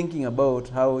 thinking about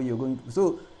how you're going to.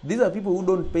 So these are people who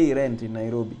don't pay rent in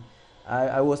Nairobi.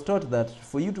 I was taught that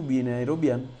for you to be a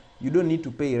Nairobian, you don't need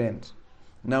to pay rent.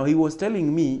 Now, he was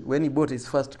telling me when he bought his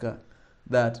first car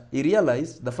that he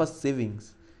realized the first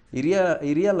savings. He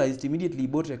realized immediately he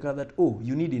bought a car that, oh,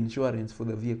 you need insurance for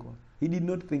the vehicle. He did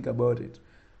not think about it.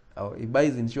 He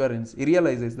buys insurance. He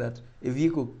realizes that a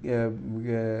vehicle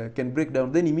can break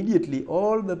down. Then immediately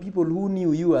all the people who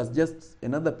knew you as just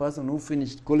another person who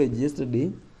finished college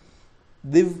yesterday,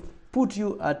 they've put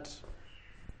you at,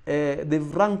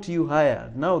 they've ranked you higher.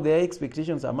 Now their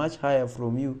expectations are much higher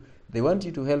from you. They want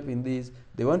you to help in this.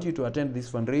 They want you to attend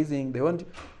this fundraising. They want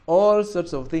all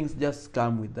sorts of things just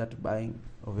come with that buying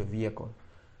of a vehicle.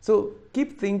 So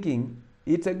keep thinking.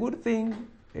 It's a good thing,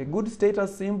 a good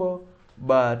status symbol,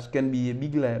 but can be a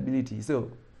big liability.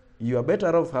 So you are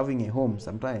better off having a home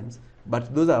sometimes,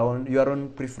 but those are on your own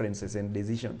preferences and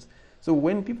decisions. So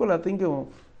when people are thinking, oh,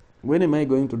 when am I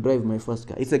going to drive my first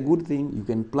car? It's a good thing. You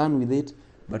can plan with it,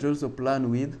 but also plan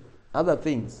with other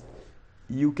things.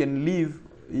 You can live,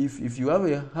 if you have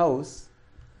a house.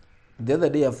 The other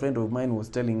day a friend of mine was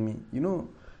telling me, you know,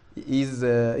 he's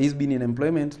been in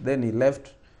employment, then he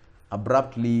left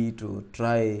abruptly to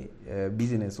try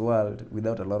business world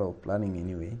without a lot of planning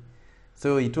anyway.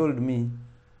 So he told me,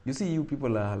 you see, you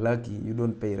people are lucky, you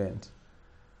don't pay rent.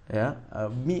 Yeah,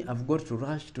 me, I've got to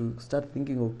rush to start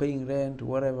thinking of paying rent,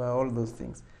 whatever, all those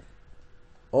things.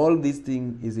 All these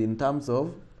things is in terms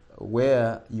of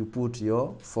where you put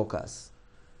your focus.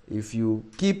 If you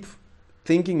keep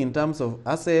thinking in terms of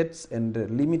assets and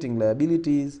limiting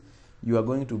liabilities, you are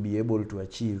going to be able to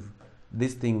achieve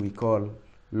this thing we call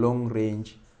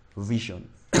long-range vision.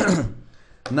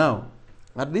 Now,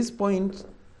 at this point,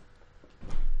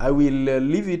 I will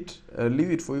leave it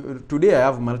for you. Today I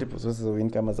have multiple sources of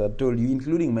income, as I told you,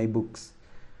 including my books.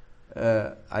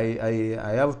 I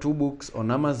have 2 books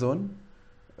on Amazon.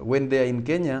 When they are in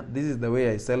Kenya, this is the way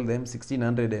I sell them,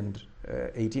 1,600 and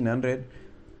 1,800.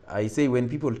 I say when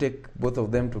people take both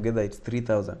of them together, it's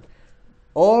 3,000.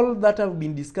 All that I've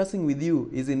been discussing with you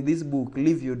is in this book,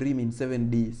 Live Your Dream in 7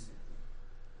 Days.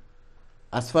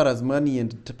 As far as money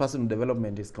and personal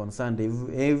development is concerned,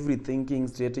 every thinking,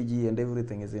 strategy, and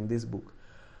everything is in this book.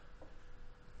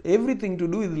 Everything to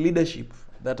do with leadership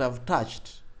that I've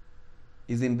touched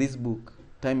is in this book,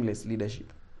 Timeless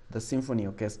Leadership, the Symphony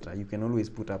Orchestra. You can always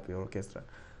put up your orchestra.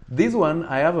 This one,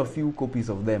 I have a few copies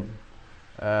of them,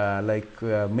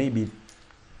 maybe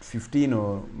 15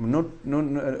 or not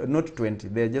 20.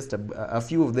 There are just a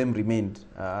few of them remained,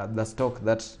 the stock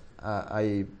that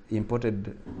I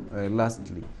imported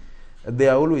lastly. They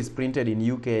are always printed in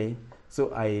UK,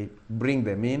 so I bring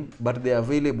them in, but they are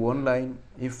available online.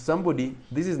 If somebody,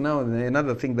 this is now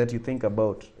another thing that you think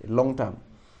about long term.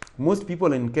 Most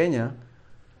people in Kenya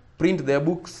print their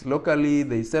books locally,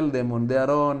 they sell them on their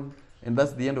own, and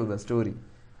that's the end of the story.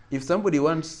 If somebody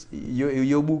wants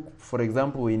your book, for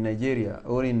example, in Nigeria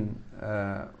or in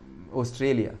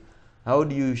Australia, how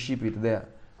do you ship it there?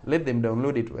 Let them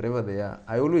download it wherever they are.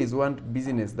 I always want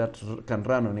business that can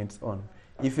run on its own.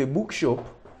 If a bookshop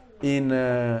in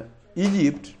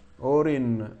Egypt or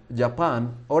in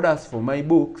Japan orders for my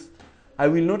books, I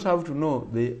will not have to know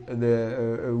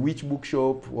which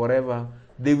bookshop, whatever.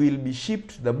 They will be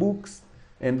shipped the books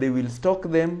and they will stock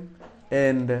them,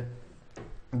 and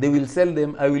they will sell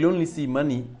them. I will only see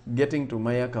money getting to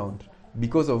my account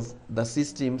because of the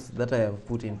systems that I have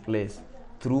put in place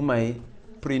through my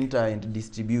printer and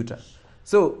distributor.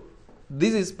 So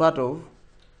this is part of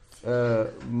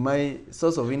my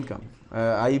source of income.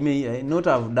 I may not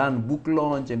have done book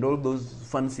launch and all those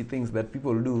fancy things that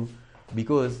people do,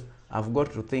 because I've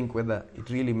got to think whether it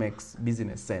really makes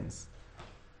business sense.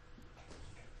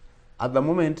 At the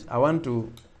moment, I want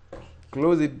to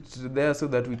close it there so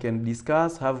that we can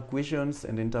discuss, have questions,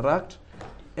 and interact.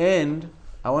 And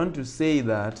I want to say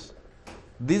that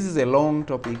this is a long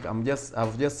topic. I've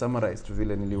just summarized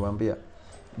vile niliwaambia.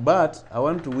 But I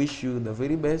want to wish you the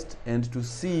very best and to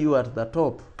see you at the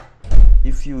top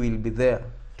if you will be there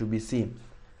to be seen.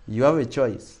 You have a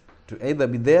choice to either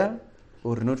be there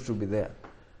or not to be there.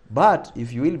 But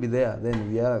if you will be there,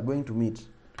 then we are going to meet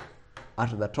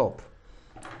at the top.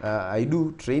 I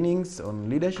do trainings on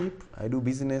leadership. I do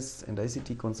business and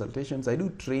ICT consultations. I do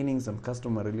trainings on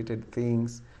customer related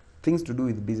things to do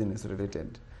with business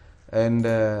related. And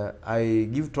I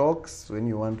give talks when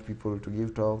you want people to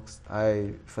give talks.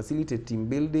 I facilitate team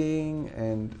building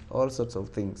and all sorts of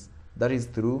things. That is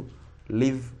through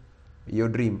Live Your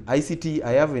Dream. ICT,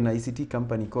 I have an ICT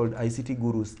company called ICT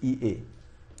Gurus EA.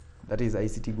 That is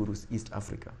ICT Gurus East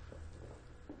Africa.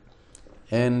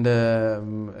 And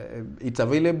it's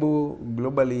available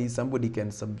globally. Somebody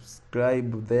can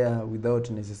subscribe there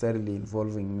without necessarily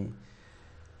involving me.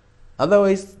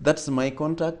 Otherwise, that's my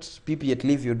contact,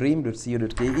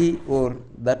 pp@liveyourdream.co.ke, or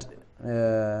that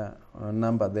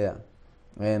number there.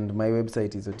 And my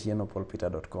website is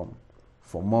otienopaul-peter.com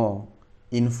for more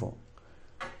info.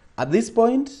 At this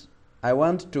point, I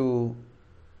want to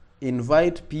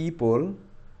invite people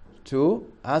to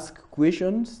ask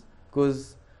questions,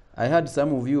 because I heard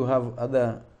some of you have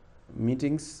other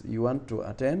meetings you want to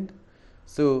attend.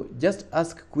 So just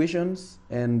ask questions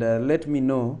and let me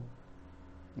know.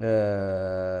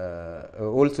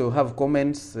 Also have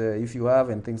comments if you have,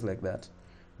 and things like that.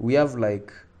 We have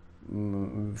like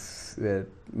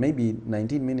maybe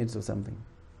 19 minutes or something.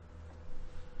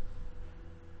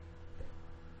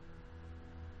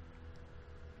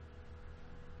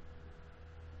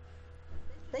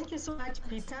 Thank you so much,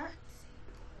 Peter,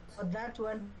 for that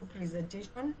wonderful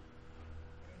presentation.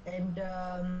 And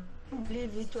I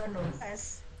believe each one of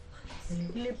us is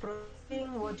really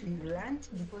processing what we've learned,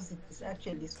 because it is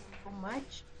actually so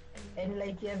much. And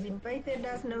like you have invited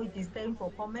us, now it is time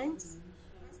for comments.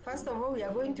 First of all, we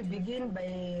are going to begin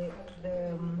by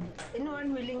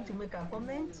anyone willing to make a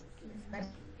comment. But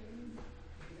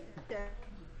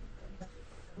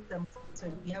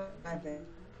we have others.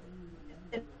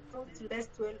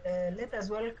 Let us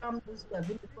welcome those who have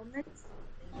been comments,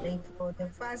 like for the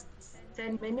first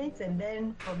 10 minutes, and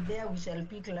then from there we shall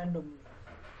pick randomly.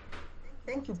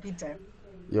 Thank you, Peter.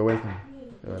 You're welcome.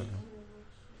 You're welcome.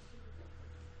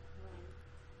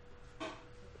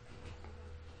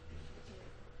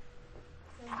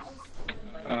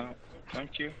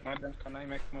 Thank you, madam. Can I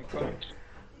make my comment?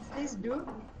 Please do.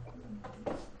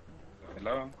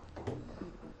 Hello?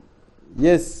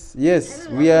 Yes,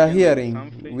 Hello. we are hearing.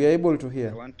 We are able to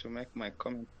hear. I want to make my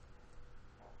comment.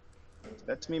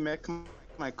 Let me make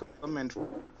my comment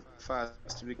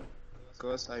first,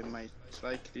 because I might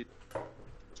likely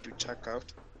to check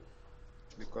out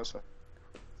because of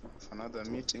another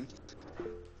meeting.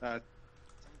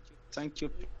 Thank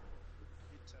you,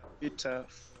 Peter,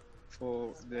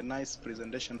 for the nice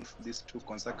presentation for these 2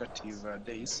 consecutive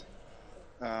days.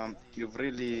 You've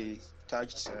really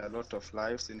touched a lot of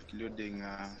lives, including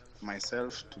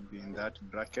myself, to be in that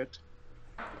bracket.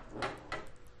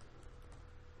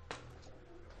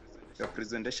 Your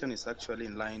presentation is actually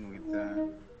in line with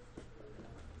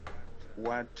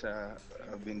what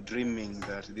I've been dreaming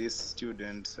that these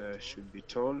students should be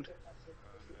told.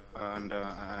 And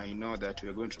I know that we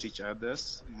are going to teach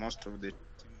others. Most of the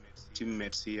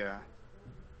teammates here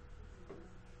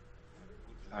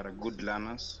are good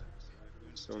learners.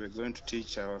 So we're going to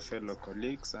teach our fellow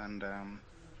colleagues, and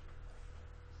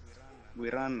we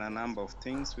run a number of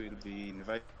things. We'll be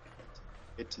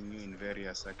inviting you in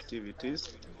various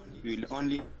activities. We'll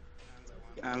only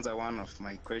answer one of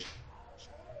my questions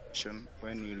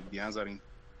when we'll be answering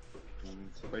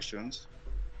questions.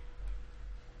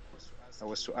 I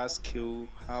was to ask you,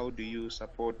 how do you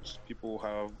support people who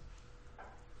have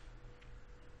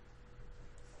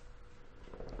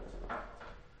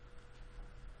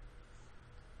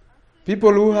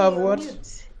people who have what?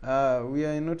 We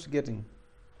are not getting.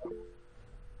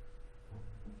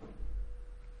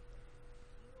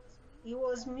 He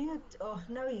was mute. Oh,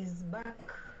 now he's back.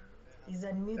 He's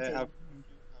unmuted.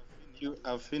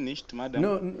 I've finished, madam.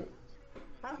 No,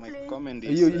 My Humphrey, comment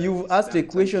You've is asked a done.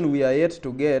 Thank question you. we are yet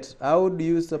to get. How do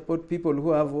you support people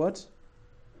who have what?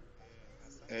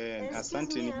 excuse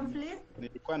Asante, me, Humphrey.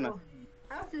 nilikuwa na Oh,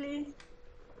 Humphrey,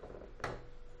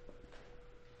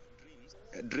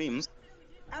 dreams.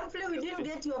 Humphrey, we didn't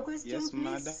get your question, Yes,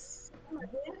 madam. please. Come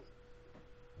again.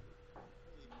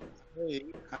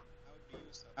 Hey,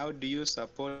 how do you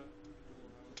support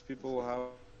people who have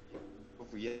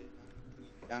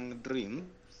young dreams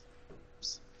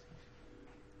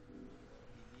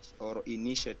or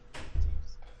initiatives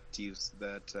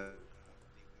that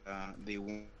they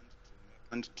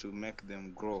want to make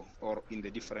them grow or in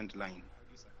the different line?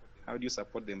 How do you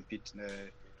support them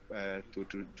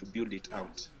to build it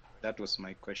out? That was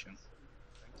my question.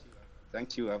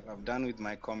 Thank you. I've done with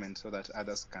my comment so that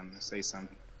others can say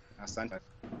something. Asante.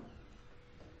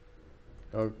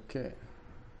 Okay.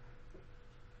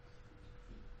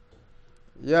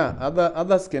 Yeah,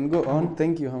 others can go on.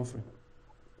 Thank you, Humphrey.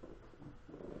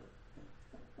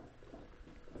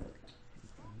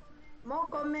 More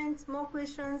comments, more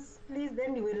questions, please.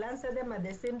 Then you will answer them at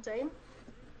the same time.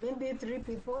 Maybe 3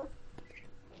 people.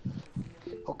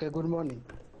 Okay, good morning.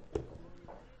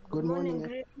 Good morning.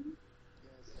 Greg.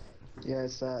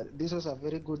 Yes, this was a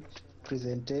very good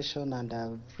presentation, and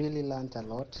I've really learned a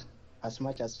lot as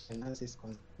much as finance is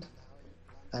concerned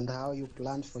and how you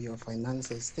plan for your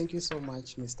finances. Thank you so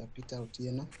much, Mr. Peter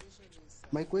Otieno.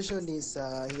 My question is,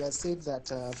 he has said that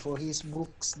for his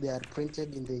books, they are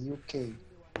printed in the UK.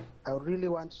 I really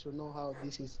want to know how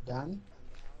this is done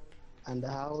and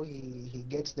how he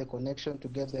gets the connection to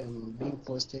get them being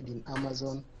posted in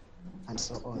Amazon and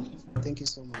so on. Thank you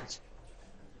so much.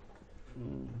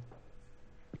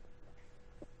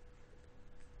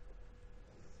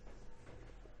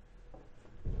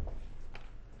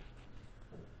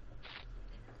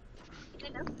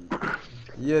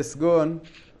 Yes, go on.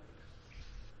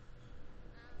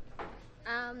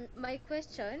 My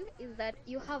question is that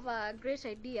you have a great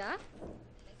idea.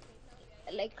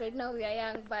 Like right now we are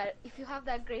young, but if you have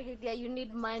that great idea, you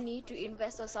need money to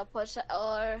invest or support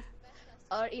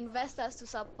or investors to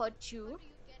support you.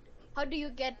 How do you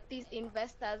get these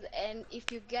investors? And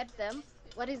if you get them,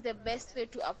 what is the best way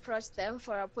to approach them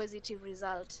for a positive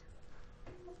result?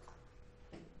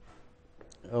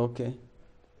 Okay.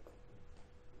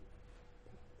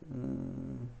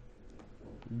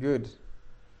 Good.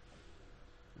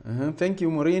 Thank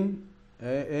you, Maureen.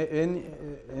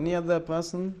 Any other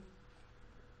person?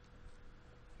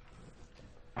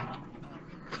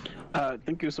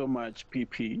 Thank you so much,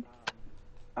 PP.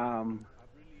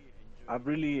 I've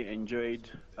really enjoyed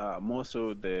more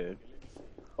so the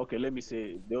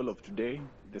whole of today,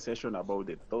 the session about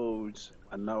the thoughts,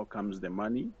 and now comes the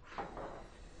money.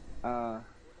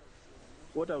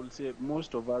 What I will say,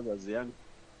 most of us as young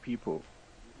people,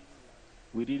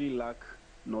 we really lack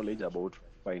knowledge about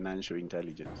financial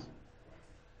intelligence.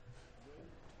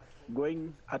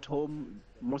 Going at home,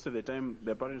 most of the time,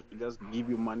 the parents will just give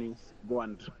you money, go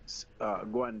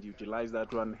and utilize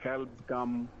that one, help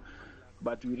come,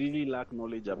 but we really lack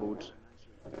knowledge about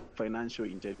financial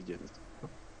intelligence.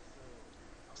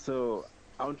 So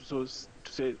I want to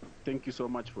say thank you so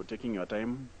much for taking your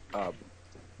time,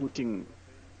 putting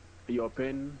your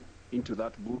pen into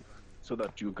that book so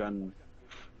that we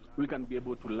can be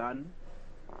able to learn.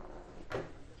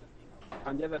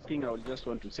 And the other thing I would just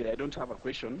want to say, I don't have a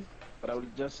question, but I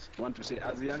would just want to say,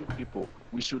 as young people,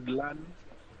 we should learn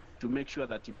to make sure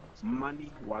that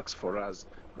money works for us,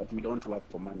 that we don't work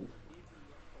for money.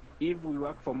 If we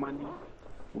work for money,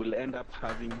 we'll end up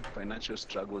having financial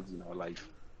struggles in our life.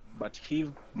 But if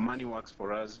money works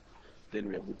for us, then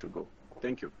we are good to go.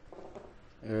 Thank you.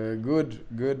 Good.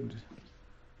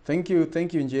 Thank you,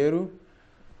 Njeru.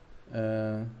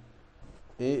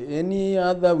 Any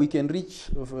other we can reach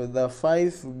of the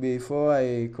 5 before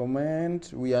I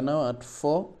comment? We are now at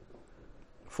 4.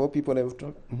 4 people have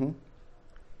talked.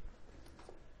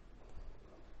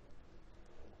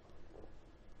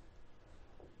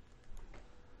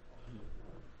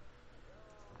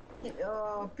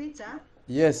 Peter?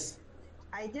 Yes.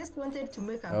 I just wanted to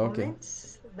make a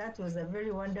comment. That was a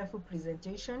very wonderful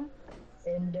presentation.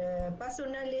 And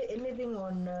personally, anything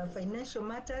on financial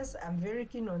matters, I'm very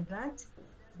keen on that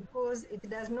because it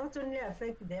does not only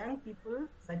affect the young people,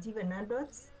 but even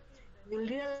adults. You'll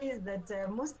realize that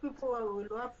most people will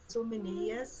work for so many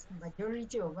years,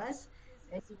 majority of us,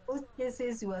 and in most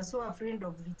cases, we are so afraid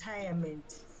of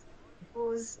retirement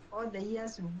because all the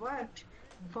years you've worked,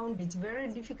 you found it very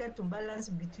difficult to balance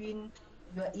between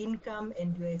your income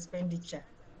and your expenditure.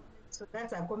 So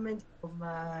that's a comment from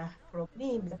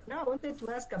me. But now I wanted to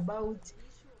ask about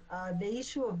the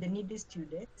issue of the needy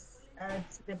students. At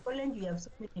the college, we have so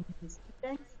many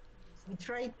students. We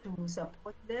try to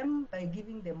support them by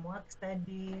giving them work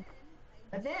study.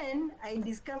 But then I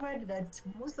discovered that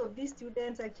most of these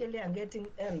students actually are getting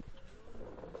help,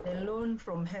 the loan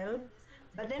from help.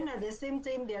 But then at the same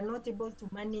time, they are not able to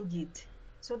manage it,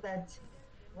 so that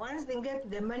once they get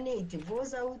the money, it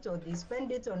goes out or they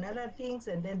spend it on other things.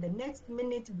 And then the next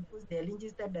minute, because they're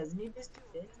registered as needy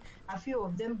students, a few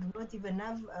of them do not even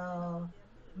have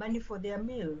money for their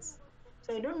meals.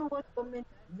 So I don't know what comment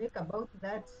to make about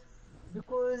that,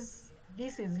 because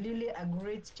this is really a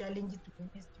great challenge to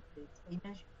many students,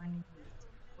 financial management.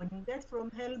 When you get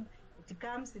from help, it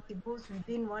comes, it goes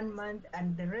within 1 month,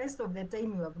 and the rest of the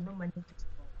time you have no money to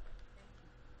spend.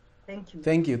 Thank you.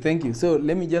 Thank you, thank you. So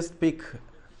let me just pick.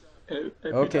 Okay,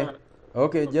 Peter,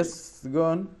 okay, just go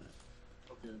on.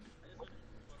 okay.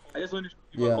 I just wanted to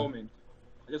give Yeah. a comment.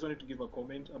 I just wanted to give a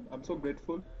comment. I'm so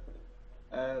grateful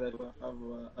that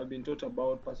I've been taught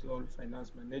about personal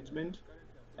finance management.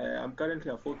 I'm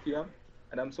currently a fourth year,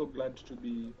 and I'm so glad to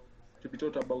be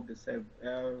taught about the same.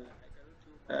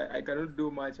 I cannot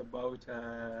do much about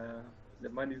the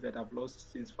money that I've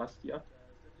lost since first year,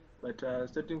 but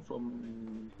starting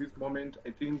from this moment,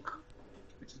 I think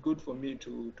it's good for me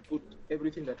to put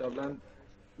everything that I've learned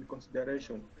in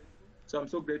consideration. So I'm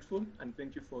so grateful, and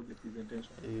thank you for the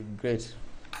presentation. Great,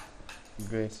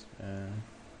 great.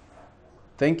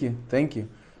 Thank you, thank you.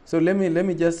 So let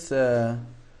me just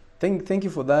thank you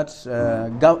for that.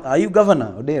 Are you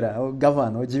Governor Odera or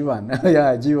Gavan or Jivan?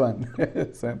 Yeah,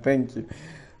 Jivan. So thank you.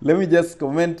 Let me just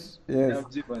comment. Yes.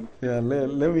 Yeah.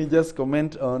 Let me just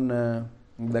comment on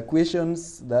the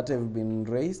questions that have been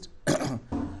raised.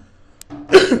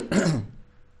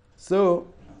 So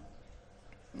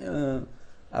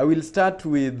I will start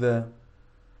with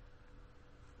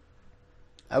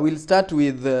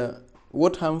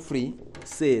what Humphrey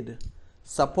said.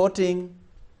 Supporting.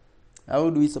 How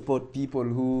do we support people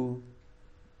who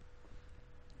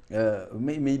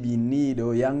may be in need,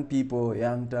 or young people,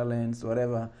 young talents,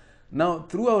 whatever? Now,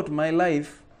 throughout my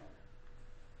life,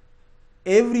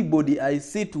 everybody I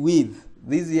sit with,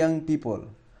 these young people,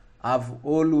 I've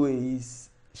always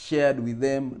shared with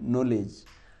them knowledge.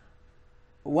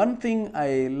 One thing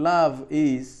I love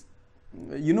is,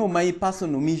 my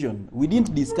personal mission. We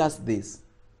didn't discuss this,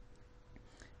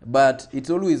 but it's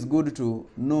always good to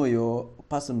know your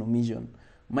personal mission.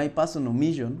 My personal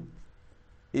mission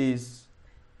is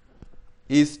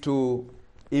to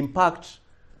impact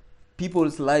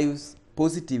people's lives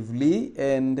positively,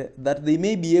 and that they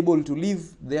may be able to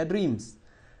live their dreams.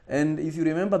 And if you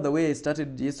remember the way I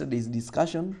started yesterday's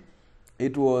discussion,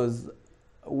 it was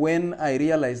when I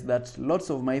realized that lots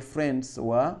of my friends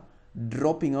were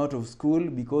dropping out of school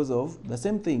because of the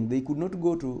same thing. They could not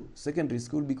go to secondary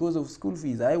school because of school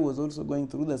fees. I was also going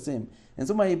through the same. And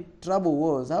so my trouble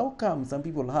was, how come some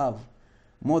people have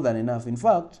more than enough? In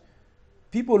fact,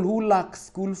 people who lack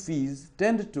school fees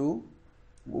tend to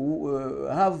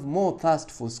have more thirst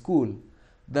for school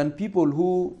than people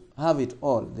who have it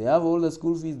all. They have all the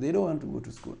school fees, they don't want to go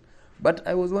to school. But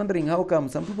I was wondering, how come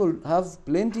some people have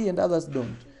plenty and others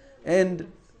don't? And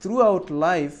throughout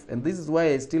life, and this is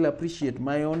why I still appreciate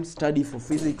my own study for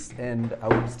physics, and I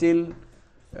would still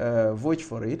vouch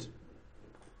for it,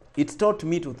 it's taught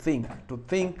me to think,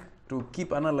 to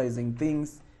keep analyzing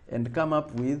things and come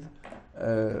up with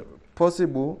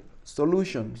possible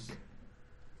solutions.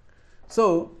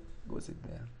 So, go sit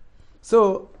there.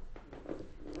 So,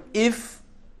 if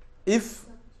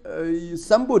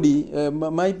somebody,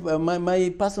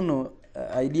 my personal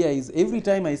idea is, every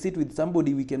time I sit with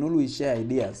somebody, we can always share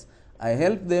ideas. I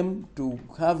help them to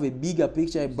have a bigger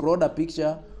picture, a broader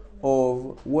picture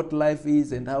of what life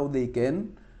is and how they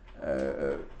can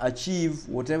achieve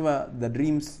whatever the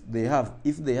dreams they have,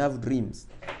 if they have dreams.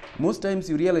 Most times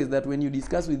you realize that when you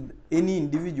discuss with any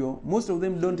individual, most of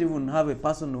them don't even have a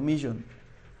personal mission.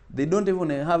 They don't even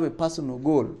have a personal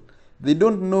goal. They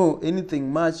don't know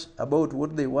anything much about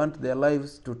what they want their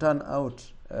lives to turn out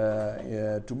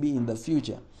to be in the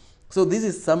future. So this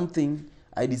is something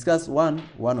I discuss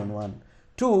one-on-one.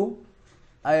 Two,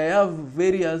 I have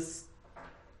various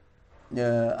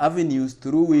avenues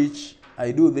through which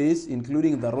I do this,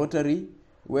 including the Rotary,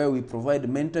 where we provide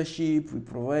mentorship, we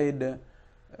provide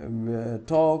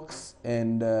talks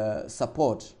and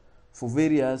support for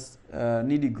various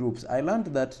needy groups. I learned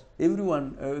that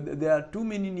everyone, there are too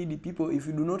many needy people. If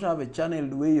you do not have a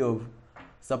channeled way of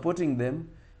supporting them,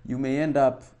 you may end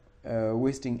up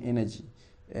wasting energy.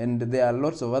 And there are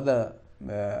lots of other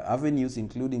avenues,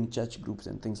 including church groups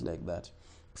and things like that.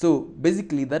 So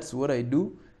basically that's what I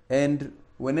do. And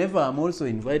whenever I'm also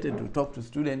invited to talk to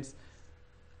students,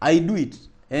 I do it.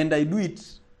 And I do it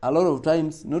a lot of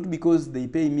times, not because they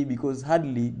pay me, because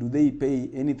hardly do they pay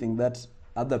anything that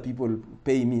other people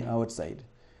pay me outside.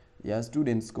 Yeah,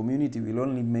 students, community will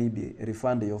only maybe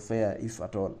refund your fare if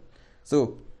at all.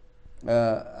 So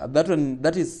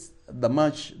that is the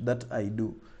much that I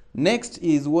do. Next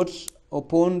is what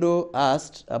Opondo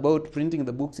asked about printing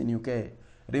the books in UK.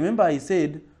 Remember I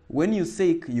said, when you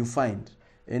seek, you find.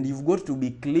 And you've got to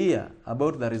be clear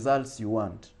about the results you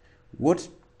want. What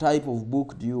type of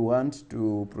book do you want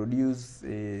to produce?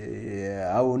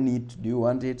 How neat do you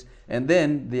want it? And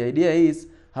then the idea is,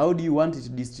 how do you want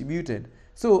it distributed?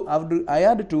 So I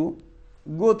had to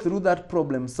go through that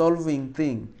problem solving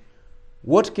thing.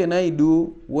 What can I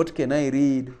do? What can I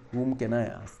read? Whom can I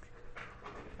ask?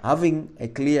 Having a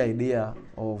clear idea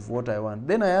of what I want.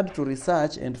 Then I had to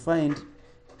research and find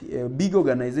big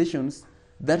organizations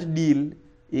that deal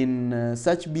in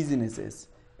such businesses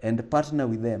and partner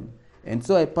with them. And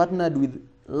so I partnered with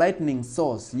Lightning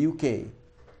Source UK.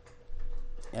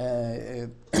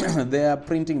 Their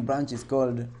printing branch is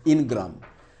called Ingram.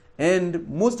 And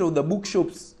most of the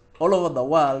bookshops all over the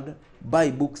world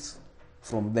buy books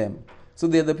from them. So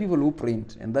they're the people who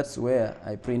print, and that's where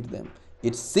I print them.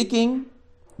 It's seeking,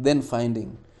 then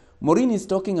finding. Maureen is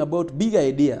talking about big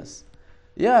ideas.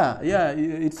 Yeah,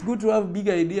 it's good to have big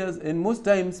ideas, and most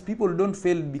times people don't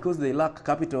fail because they lack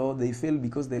capital, they fail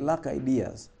because they lack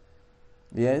ideas.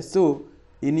 Yeah, so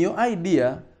in your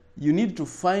idea, you need to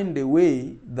find a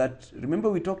way that, remember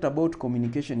we talked about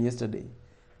communication yesterday.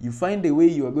 You find a way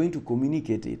you are going to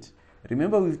communicate it.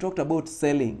 Remember we've talked about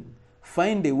selling.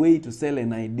 Find a way to sell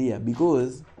an idea,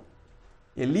 because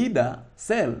a leader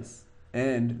sells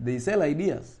and they sell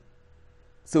ideas.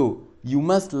 So you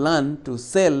must learn to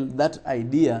sell that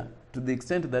idea to the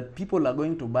extent that people are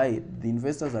going to buy it, the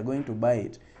investors are going to buy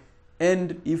it.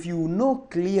 And if you know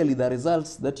clearly the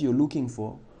results that you're looking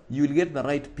for, you will get the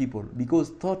right people, because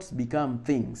thoughts become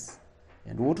things.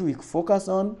 And what we focus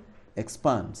on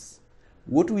expands.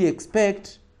 What we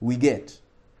expect, we get.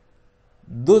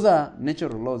 Those are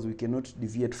natural laws, we cannot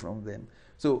deviate from them.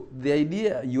 So the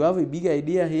idea, you have a big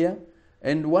idea here,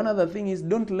 and one other thing is,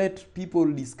 don't let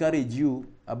people discourage you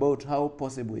about how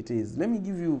possible it is. Let me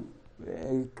give you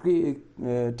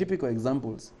typical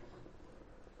examples.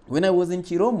 When I was in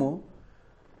Chiromo,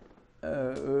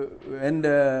 and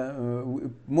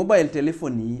mobile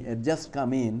telephony had just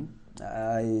come in,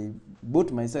 I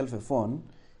bought myself a phone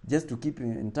just to keep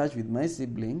in touch with my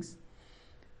siblings.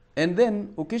 And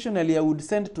then occasionally I would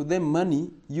send to them money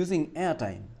using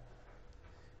airtime.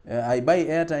 I buy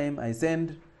airtime, I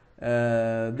send,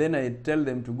 then I tell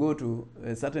them to go to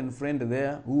a certain friend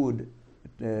there who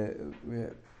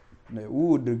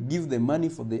would give them money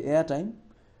for the airtime,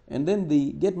 and then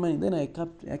they get money. Then I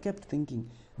kept thinking,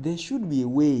 there should be a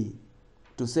way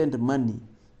to send money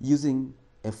using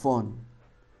a phone.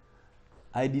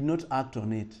 I did not act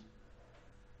on it.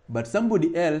 But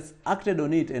somebody else acted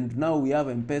on it, and now we have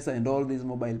M-Pesa and all these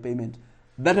mobile payment.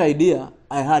 That idea,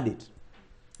 I had it.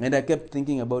 And I kept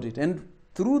thinking about it. And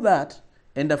through that,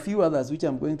 and a few others which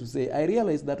I'm going to say, I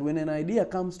realized that when an idea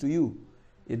comes to you,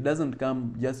 it doesn't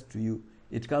come just to you.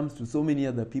 It comes to so many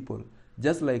other people.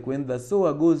 Just like when the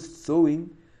sower goes sowing,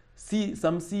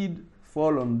 some seed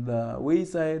fall on the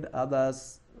wayside,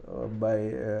 others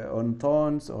on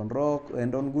thorns, on rock,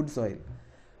 and on good soil.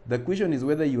 The question is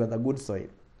whether you are the good soil,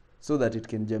 so that it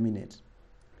can germinate.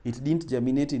 It didn't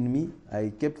germinate in me.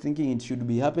 I kept thinking it should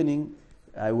be happening.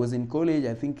 I was in college,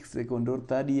 I think second or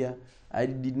third year. I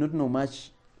did not know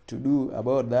much to do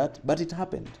about that, but it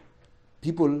happened.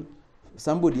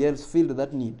 Somebody else filled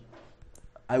that need.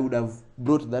 I would have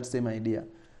brought that same idea.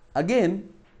 Again,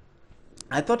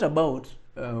 I thought about,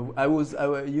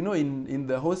 in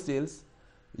the hostels,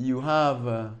 you have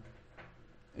a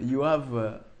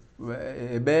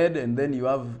bed, and then you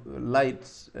have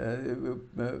lights,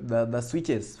 the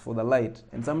switches for the light.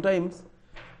 And sometimes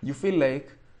you feel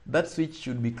like that switch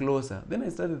should be closer. Then I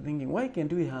started thinking, why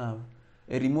can't we have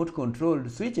a remote controlled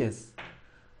switches?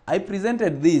 I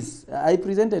presented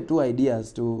two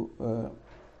ideas to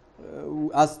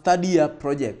as third year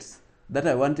projects that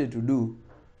I wanted to do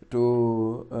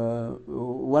to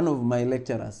one of my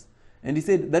lecturers. And he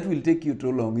said, that will take you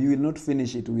too long. You will not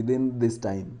finish it within this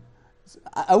time.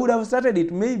 I would have started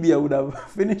it, maybe I would have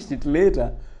finished it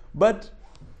later, but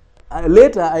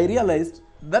later I realized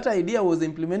that idea was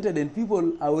implemented and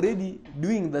people are already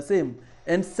doing the same,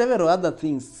 and several other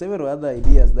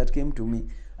ideas that came to me.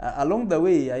 Along the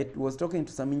way, I was talking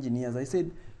to some engineers. I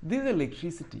said, this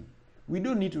electricity, we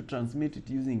don't need to transmit it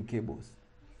using cables.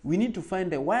 We need to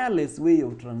find a wireless way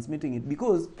of transmitting it,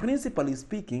 because principally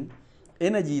speaking,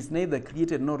 energy is neither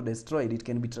created nor destroyed. It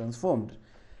can be transformed.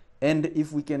 And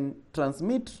if we can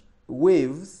transmit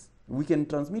waves, we can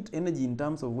transmit energy in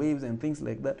terms of waves and things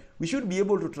like that, we should be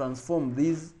able to transform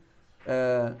this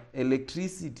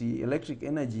electric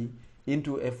energy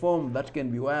into a form that can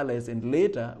be wireless, and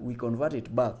later we convert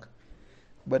it back.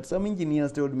 But some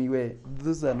engineers told me, well,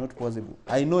 those are not possible.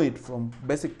 I know it from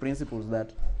basic principles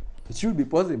that it should be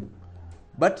possible.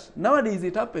 But nowadays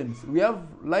it happens. We have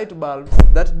light bulbs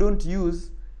that don't use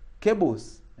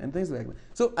cables and things like that.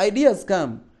 So ideas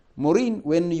come. Maureen,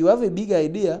 when you have a big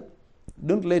idea,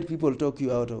 don't let people talk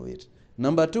you out of it.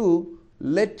 Number two,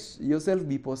 let yourself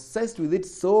be possessed with it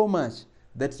so much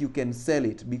that you can sell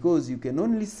it, because you can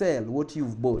only sell what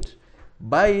you've bought.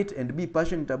 Buy it and be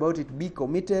passionate about it, be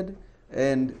committed,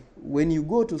 and when you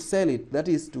go to sell it, that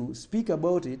is to speak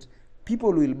about it,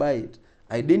 people will buy it.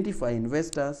 Identify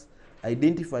investors,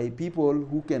 identify people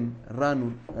who can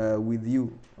run with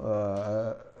you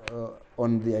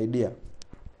on the idea.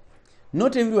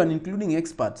 Not everyone, including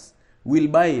experts, will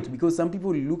buy it, because some people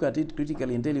will look at it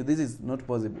critically and tell you this is not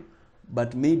possible,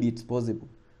 but maybe it's possible,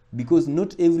 because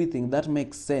not everything that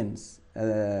makes sense,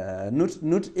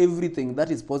 not everything that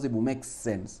is possible makes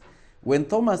sense. When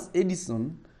Thomas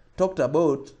Edison talked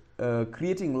about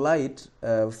creating light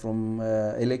from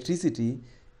electricity,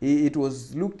 it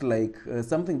was looked like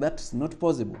something that's not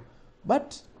possible,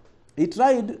 but he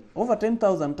tried over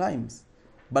 10,000 times,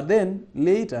 but then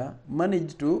later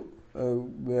managed to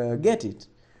get it.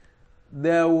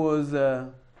 There was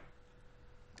the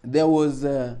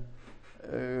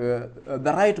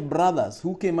Wright brothers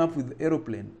who came up with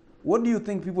aeroplane. What do you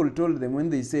think people told them when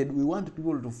they said, we want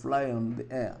people to fly on the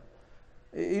air?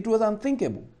 It was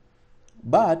unthinkable.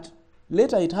 But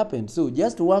later it happened. So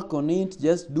just work on it,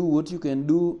 just do what you can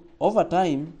do. Over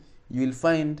time, you will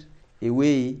find a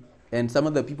way, and some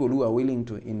other people who are willing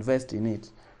to invest in it.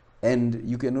 And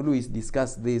you can always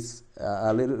discuss this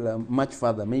a little much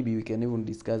further. Maybe we can even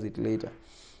discuss it later.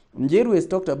 Njeru has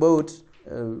talked about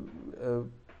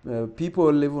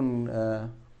people, even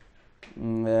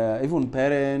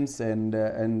parents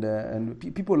and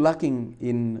people lacking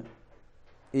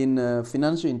in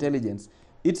financial intelligence.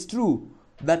 It's true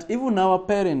that even our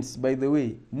parents, by the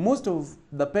way, most of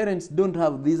the parents don't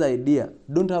have this idea,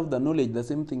 don't have the knowledge, the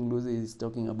same thing Lucy is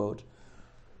talking about.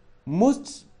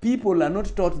 Most people are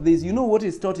not taught this. You know, what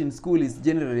is taught in school is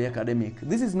generally academic.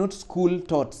 This is not school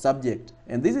taught subject.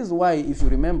 And this is why, if you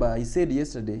remember, I said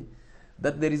yesterday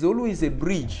that there is always a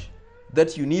bridge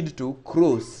that you need to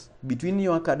cross between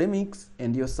your academics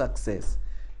and your success.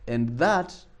 And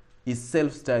that is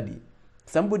self-study.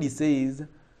 Somebody says,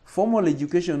 formal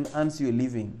education earns you a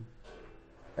living.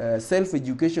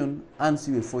 Self-education earns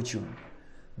you a fortune.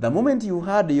 The moment you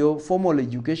had your formal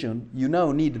education, you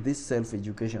now need this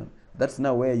self-education. That's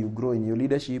now where you grow in your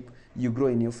leadership, you grow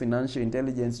in your financial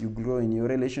intelligence, you grow in your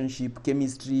relationship,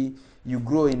 chemistry, you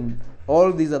grow in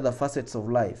all these other facets of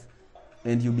life.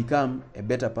 And you become a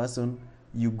better person,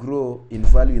 you grow in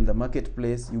value in the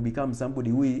marketplace, you become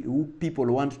somebody who people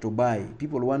want to buy,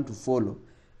 people want to follow,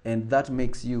 and that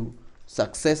makes you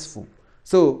successful.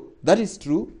 So that is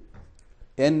true.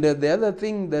 And the other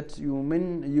thing that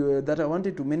that I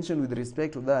wanted to mention with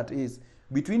respect to that is,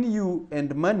 between you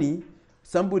and money,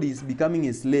 somebody is becoming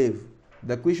a slave.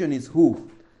 The question is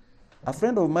who? A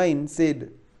friend of mine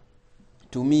said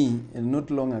to me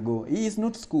not long ago, he is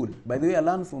not schooled. By the way, I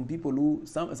learned from people who,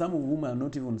 some of whom are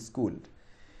not even schooled.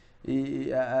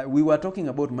 We were talking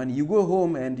about money. You go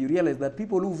home and you realize that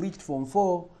people who've reached Form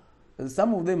 4,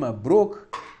 some of them are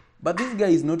broke. But this guy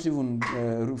is not even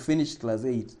finished class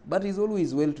 8. But he's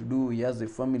always well-to-do. He has a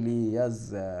family. He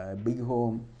has a big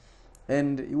home.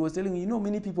 And he was telling me, you know,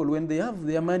 many people, when they have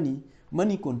their money,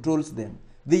 money controls them.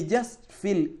 They just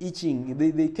feel itching.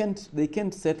 They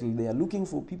can't settle. They are looking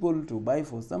for people to buy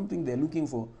for something. They're looking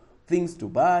for things to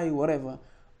buy, whatever.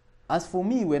 As for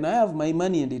me, when I have my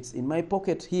money and it's in my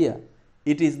pocket here,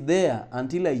 it is there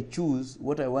until I choose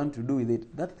what I want to do with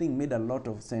it. That thing made a lot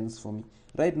of sense for me.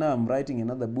 Right now, I'm writing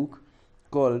another book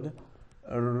called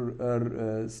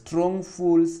Strong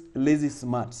Fools, Lazy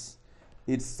Smarts.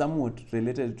 It's somewhat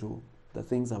related to the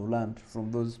things I've learned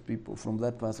from those people, from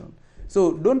that person.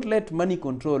 So don't let money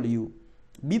control you.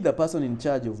 Be the person in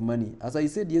charge of money. As I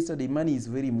said yesterday, money is a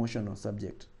very emotional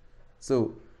subject.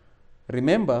 So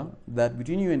remember that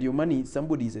between you and your money,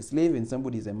 somebody is a slave and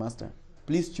somebody is a master.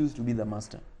 Please choose to be the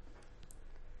master.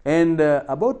 And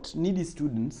about needy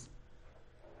students,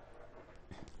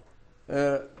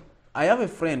 I have a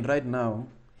friend right now.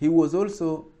 He was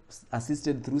also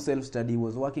assisted through self-study. He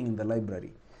was working in the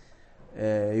library.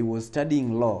 He was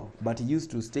studying law, but he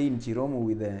used to stay in Chiromo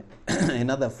with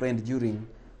another friend during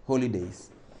holidays.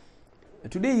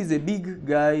 Today he's a big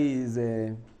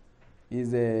guy.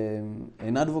 is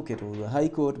an advocate of the High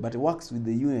Court, but works with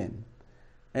the UN.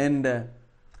 And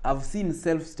I've seen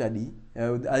self-study.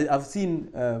 I've seen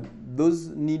those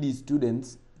needy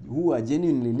students who are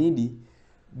genuinely needy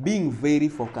being very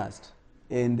focused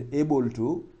and able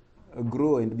to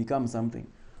grow and become something.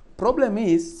 Problem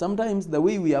is, sometimes the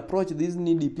way we approach these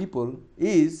needy people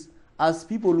is as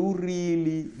people who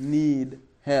really need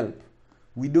help.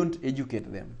 We don't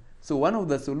educate them. So one of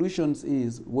the solutions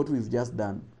is what we've just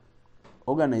done,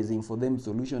 organizing for them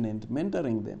solution and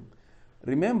mentoring them.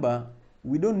 Remember,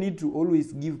 we don't need to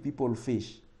always give people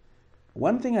fish.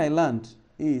 One thing I learned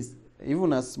is,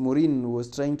 even as Maureen was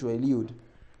trying to allude,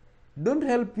 don't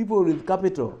help people with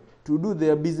capital to do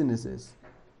their businesses.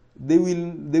 They will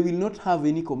not have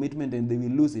any commitment and they will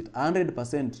lose it.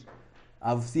 100%.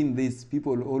 I've seen this.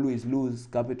 People always lose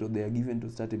capital they are given to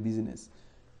start a business.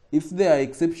 If there are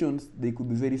exceptions, they could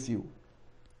be very few.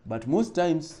 But most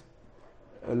times,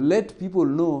 let people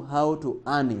know how to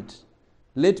earn it.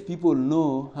 Let people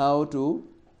know how to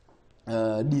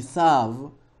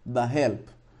deserve the help.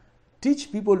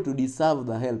 Teach people to deserve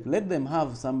the help. Let them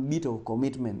have some bit of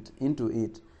commitment into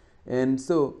it. And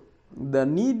so the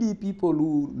needy people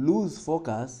who lose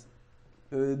focus,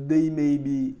 they may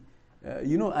be,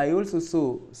 I also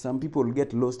saw some people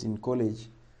get lost in college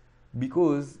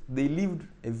because they lived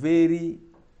a very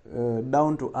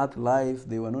down-to-earth life.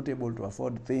 They were not able to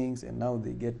afford things, and now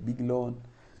they get big loan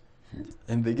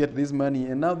and they get this money,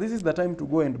 and now this is the time to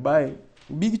go and buy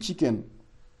big chicken,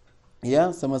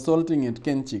 somersaulting and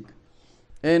kenchik,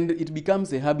 and it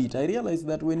becomes a habit. I realized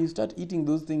that when you start eating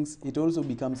those things, it also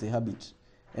becomes a habit,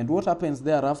 and what happens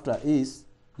thereafter is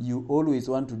you always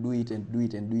want to do it and do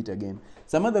it and do it again.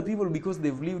 Some other people, because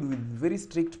they've lived with very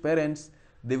strict parents,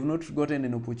 they've not gotten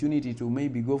an opportunity to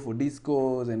maybe go for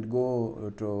discos and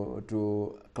go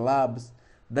to clubs.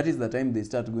 That is the time they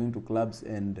start going to clubs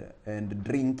and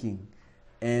drinking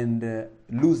and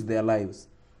lose their lives.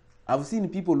 I've seen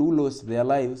people who lost their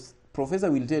lives.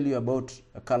 Professor will tell you about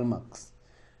Karl Marx.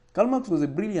 Karl Marx was a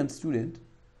brilliant student,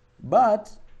 but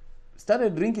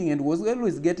started drinking and was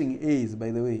always getting A's,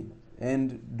 by the way,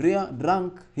 and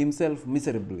drank himself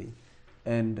miserably.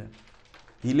 And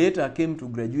he later came to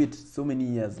graduate so many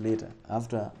years later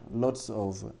after lots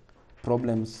of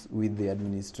problems with the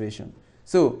administration.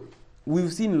 So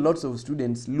we've seen lots of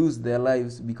students lose their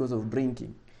lives because of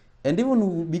drinking, and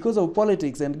even because of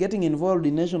politics and getting involved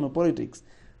in national politics.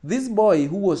 This boy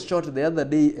who was shot the other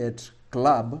day at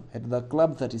the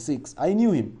Club 36, I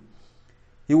knew him.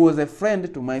 He was a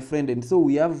friend to my friend, and so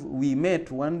we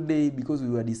met one day because we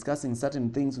were discussing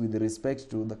certain things with respect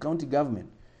to the county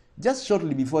government, just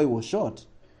shortly before he was shot,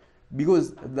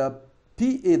 because the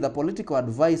PA, the political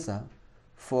advisor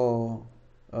for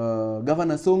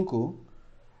Governor Sonko,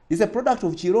 is a product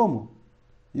of Chiromo,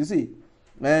 you see.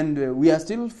 And we are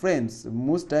still friends.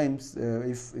 Most times,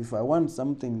 if I want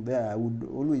something there, I would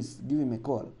always give him a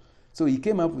call. So he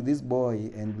came up with this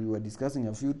boy, and we were discussing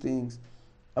a few things.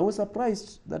 I was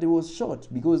surprised that he was shot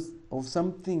because of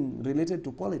something related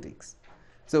to politics.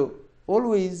 So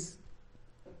always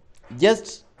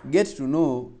just get to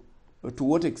know to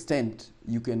what extent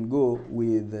you can go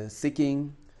with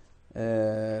seeking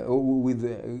or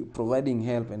with providing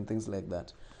help and things like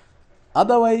that.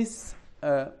 Otherwise,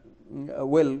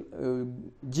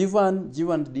 Jivan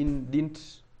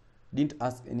didn't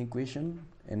ask any question,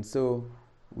 and so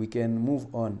we can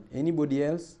move on. Anybody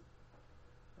else?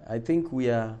 I think we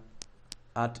are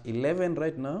at 11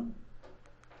 right now.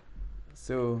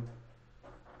 So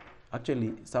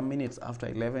actually some minutes after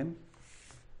 11.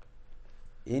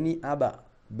 Any other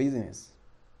business?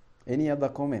 Any other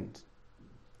comment?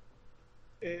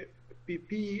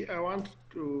 PP, I want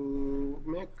to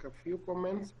make a few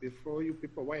comments before you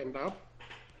people wind up.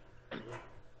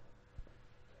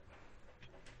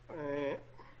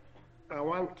 I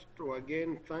want to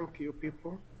again thank you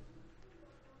people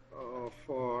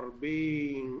for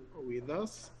being with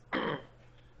us.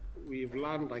 We've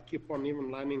learned, I keep on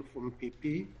even learning from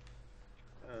PP.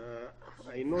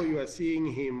 I know you are seeing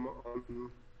him on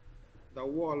the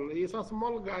wall. He's a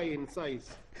small guy in size.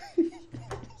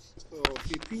 So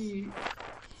PP,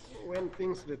 when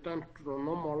things return to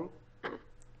normal,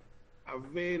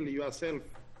 avail yourself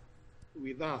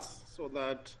with us so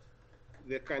that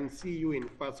they can see you in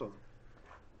person.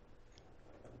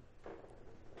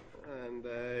 And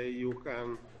you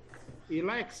can, he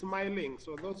likes smiling.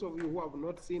 So those of you who have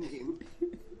not seen him,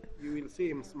 you will see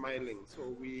him smiling. So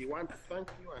we want to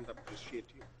thank you and appreciate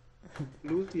you.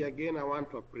 Lucy, again, I want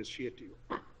to appreciate you.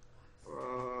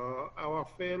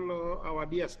 Our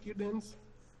dear students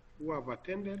who have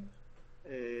attended,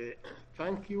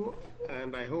 thank you,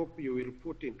 and I hope you will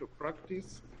put into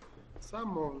practice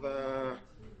some of the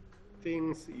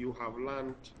things you have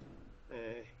learned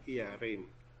herein.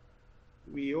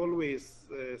 We always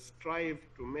strive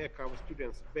to make our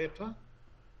students better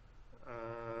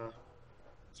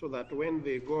so that when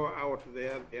they go out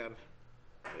there, they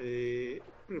are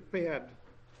prepared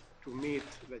to meet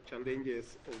the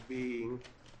challenges of being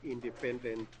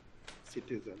independent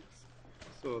citizens.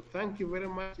 So thank you very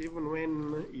much. Even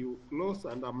when you close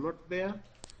and I'm not there,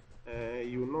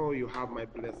 you know you have my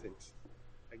blessings.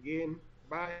 Again,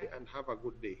 bye and have a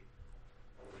good day.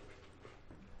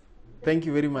 Thank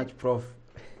you very much, Prof.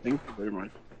 Thank you very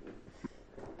much.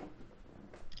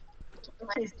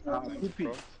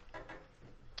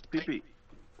 PP.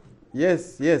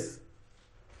 Yes, yes.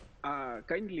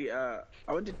 Kindly, I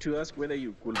wanted to ask whether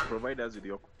you could provide us with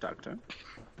your contact. Huh?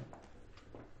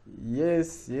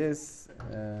 Yes, yes.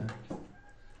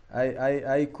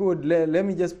 I could. Let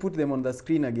me just put them on the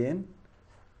screen again.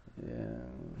 Yeah.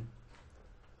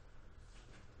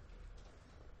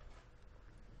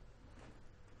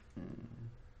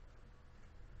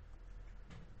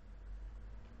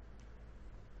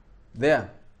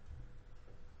 There.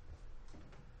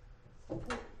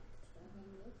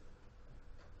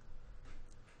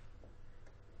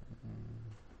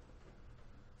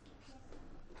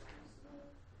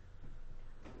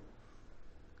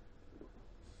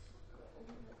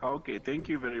 Okay, thank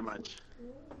you very much.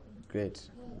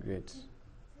 Great, great.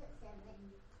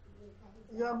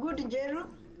 You are good, Jeru?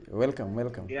 Welcome,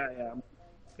 welcome. Yeah.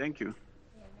 Thank you.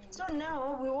 So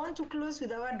now we want to close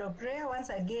with a word of prayer. Once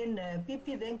again,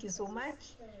 PP, thank you so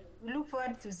much. We look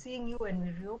forward to seeing you when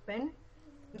we reopen,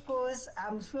 because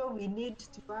I'm sure we need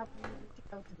to have you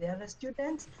reaching out to the other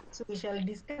students. So we shall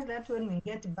discuss that when we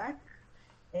get back.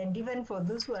 And even for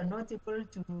those who are not able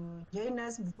to join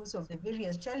us because of the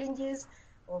various challenges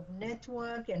of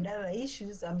network and other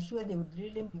issues, I'm sure they would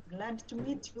really be glad to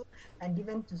meet you and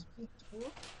even to speak to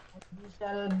you. And we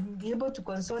shall be able to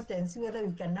consult and see whether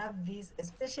we can have this,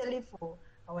 especially for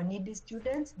our needy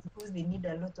students, because they need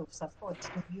a lot of support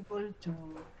to be able to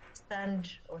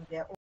stand on their own.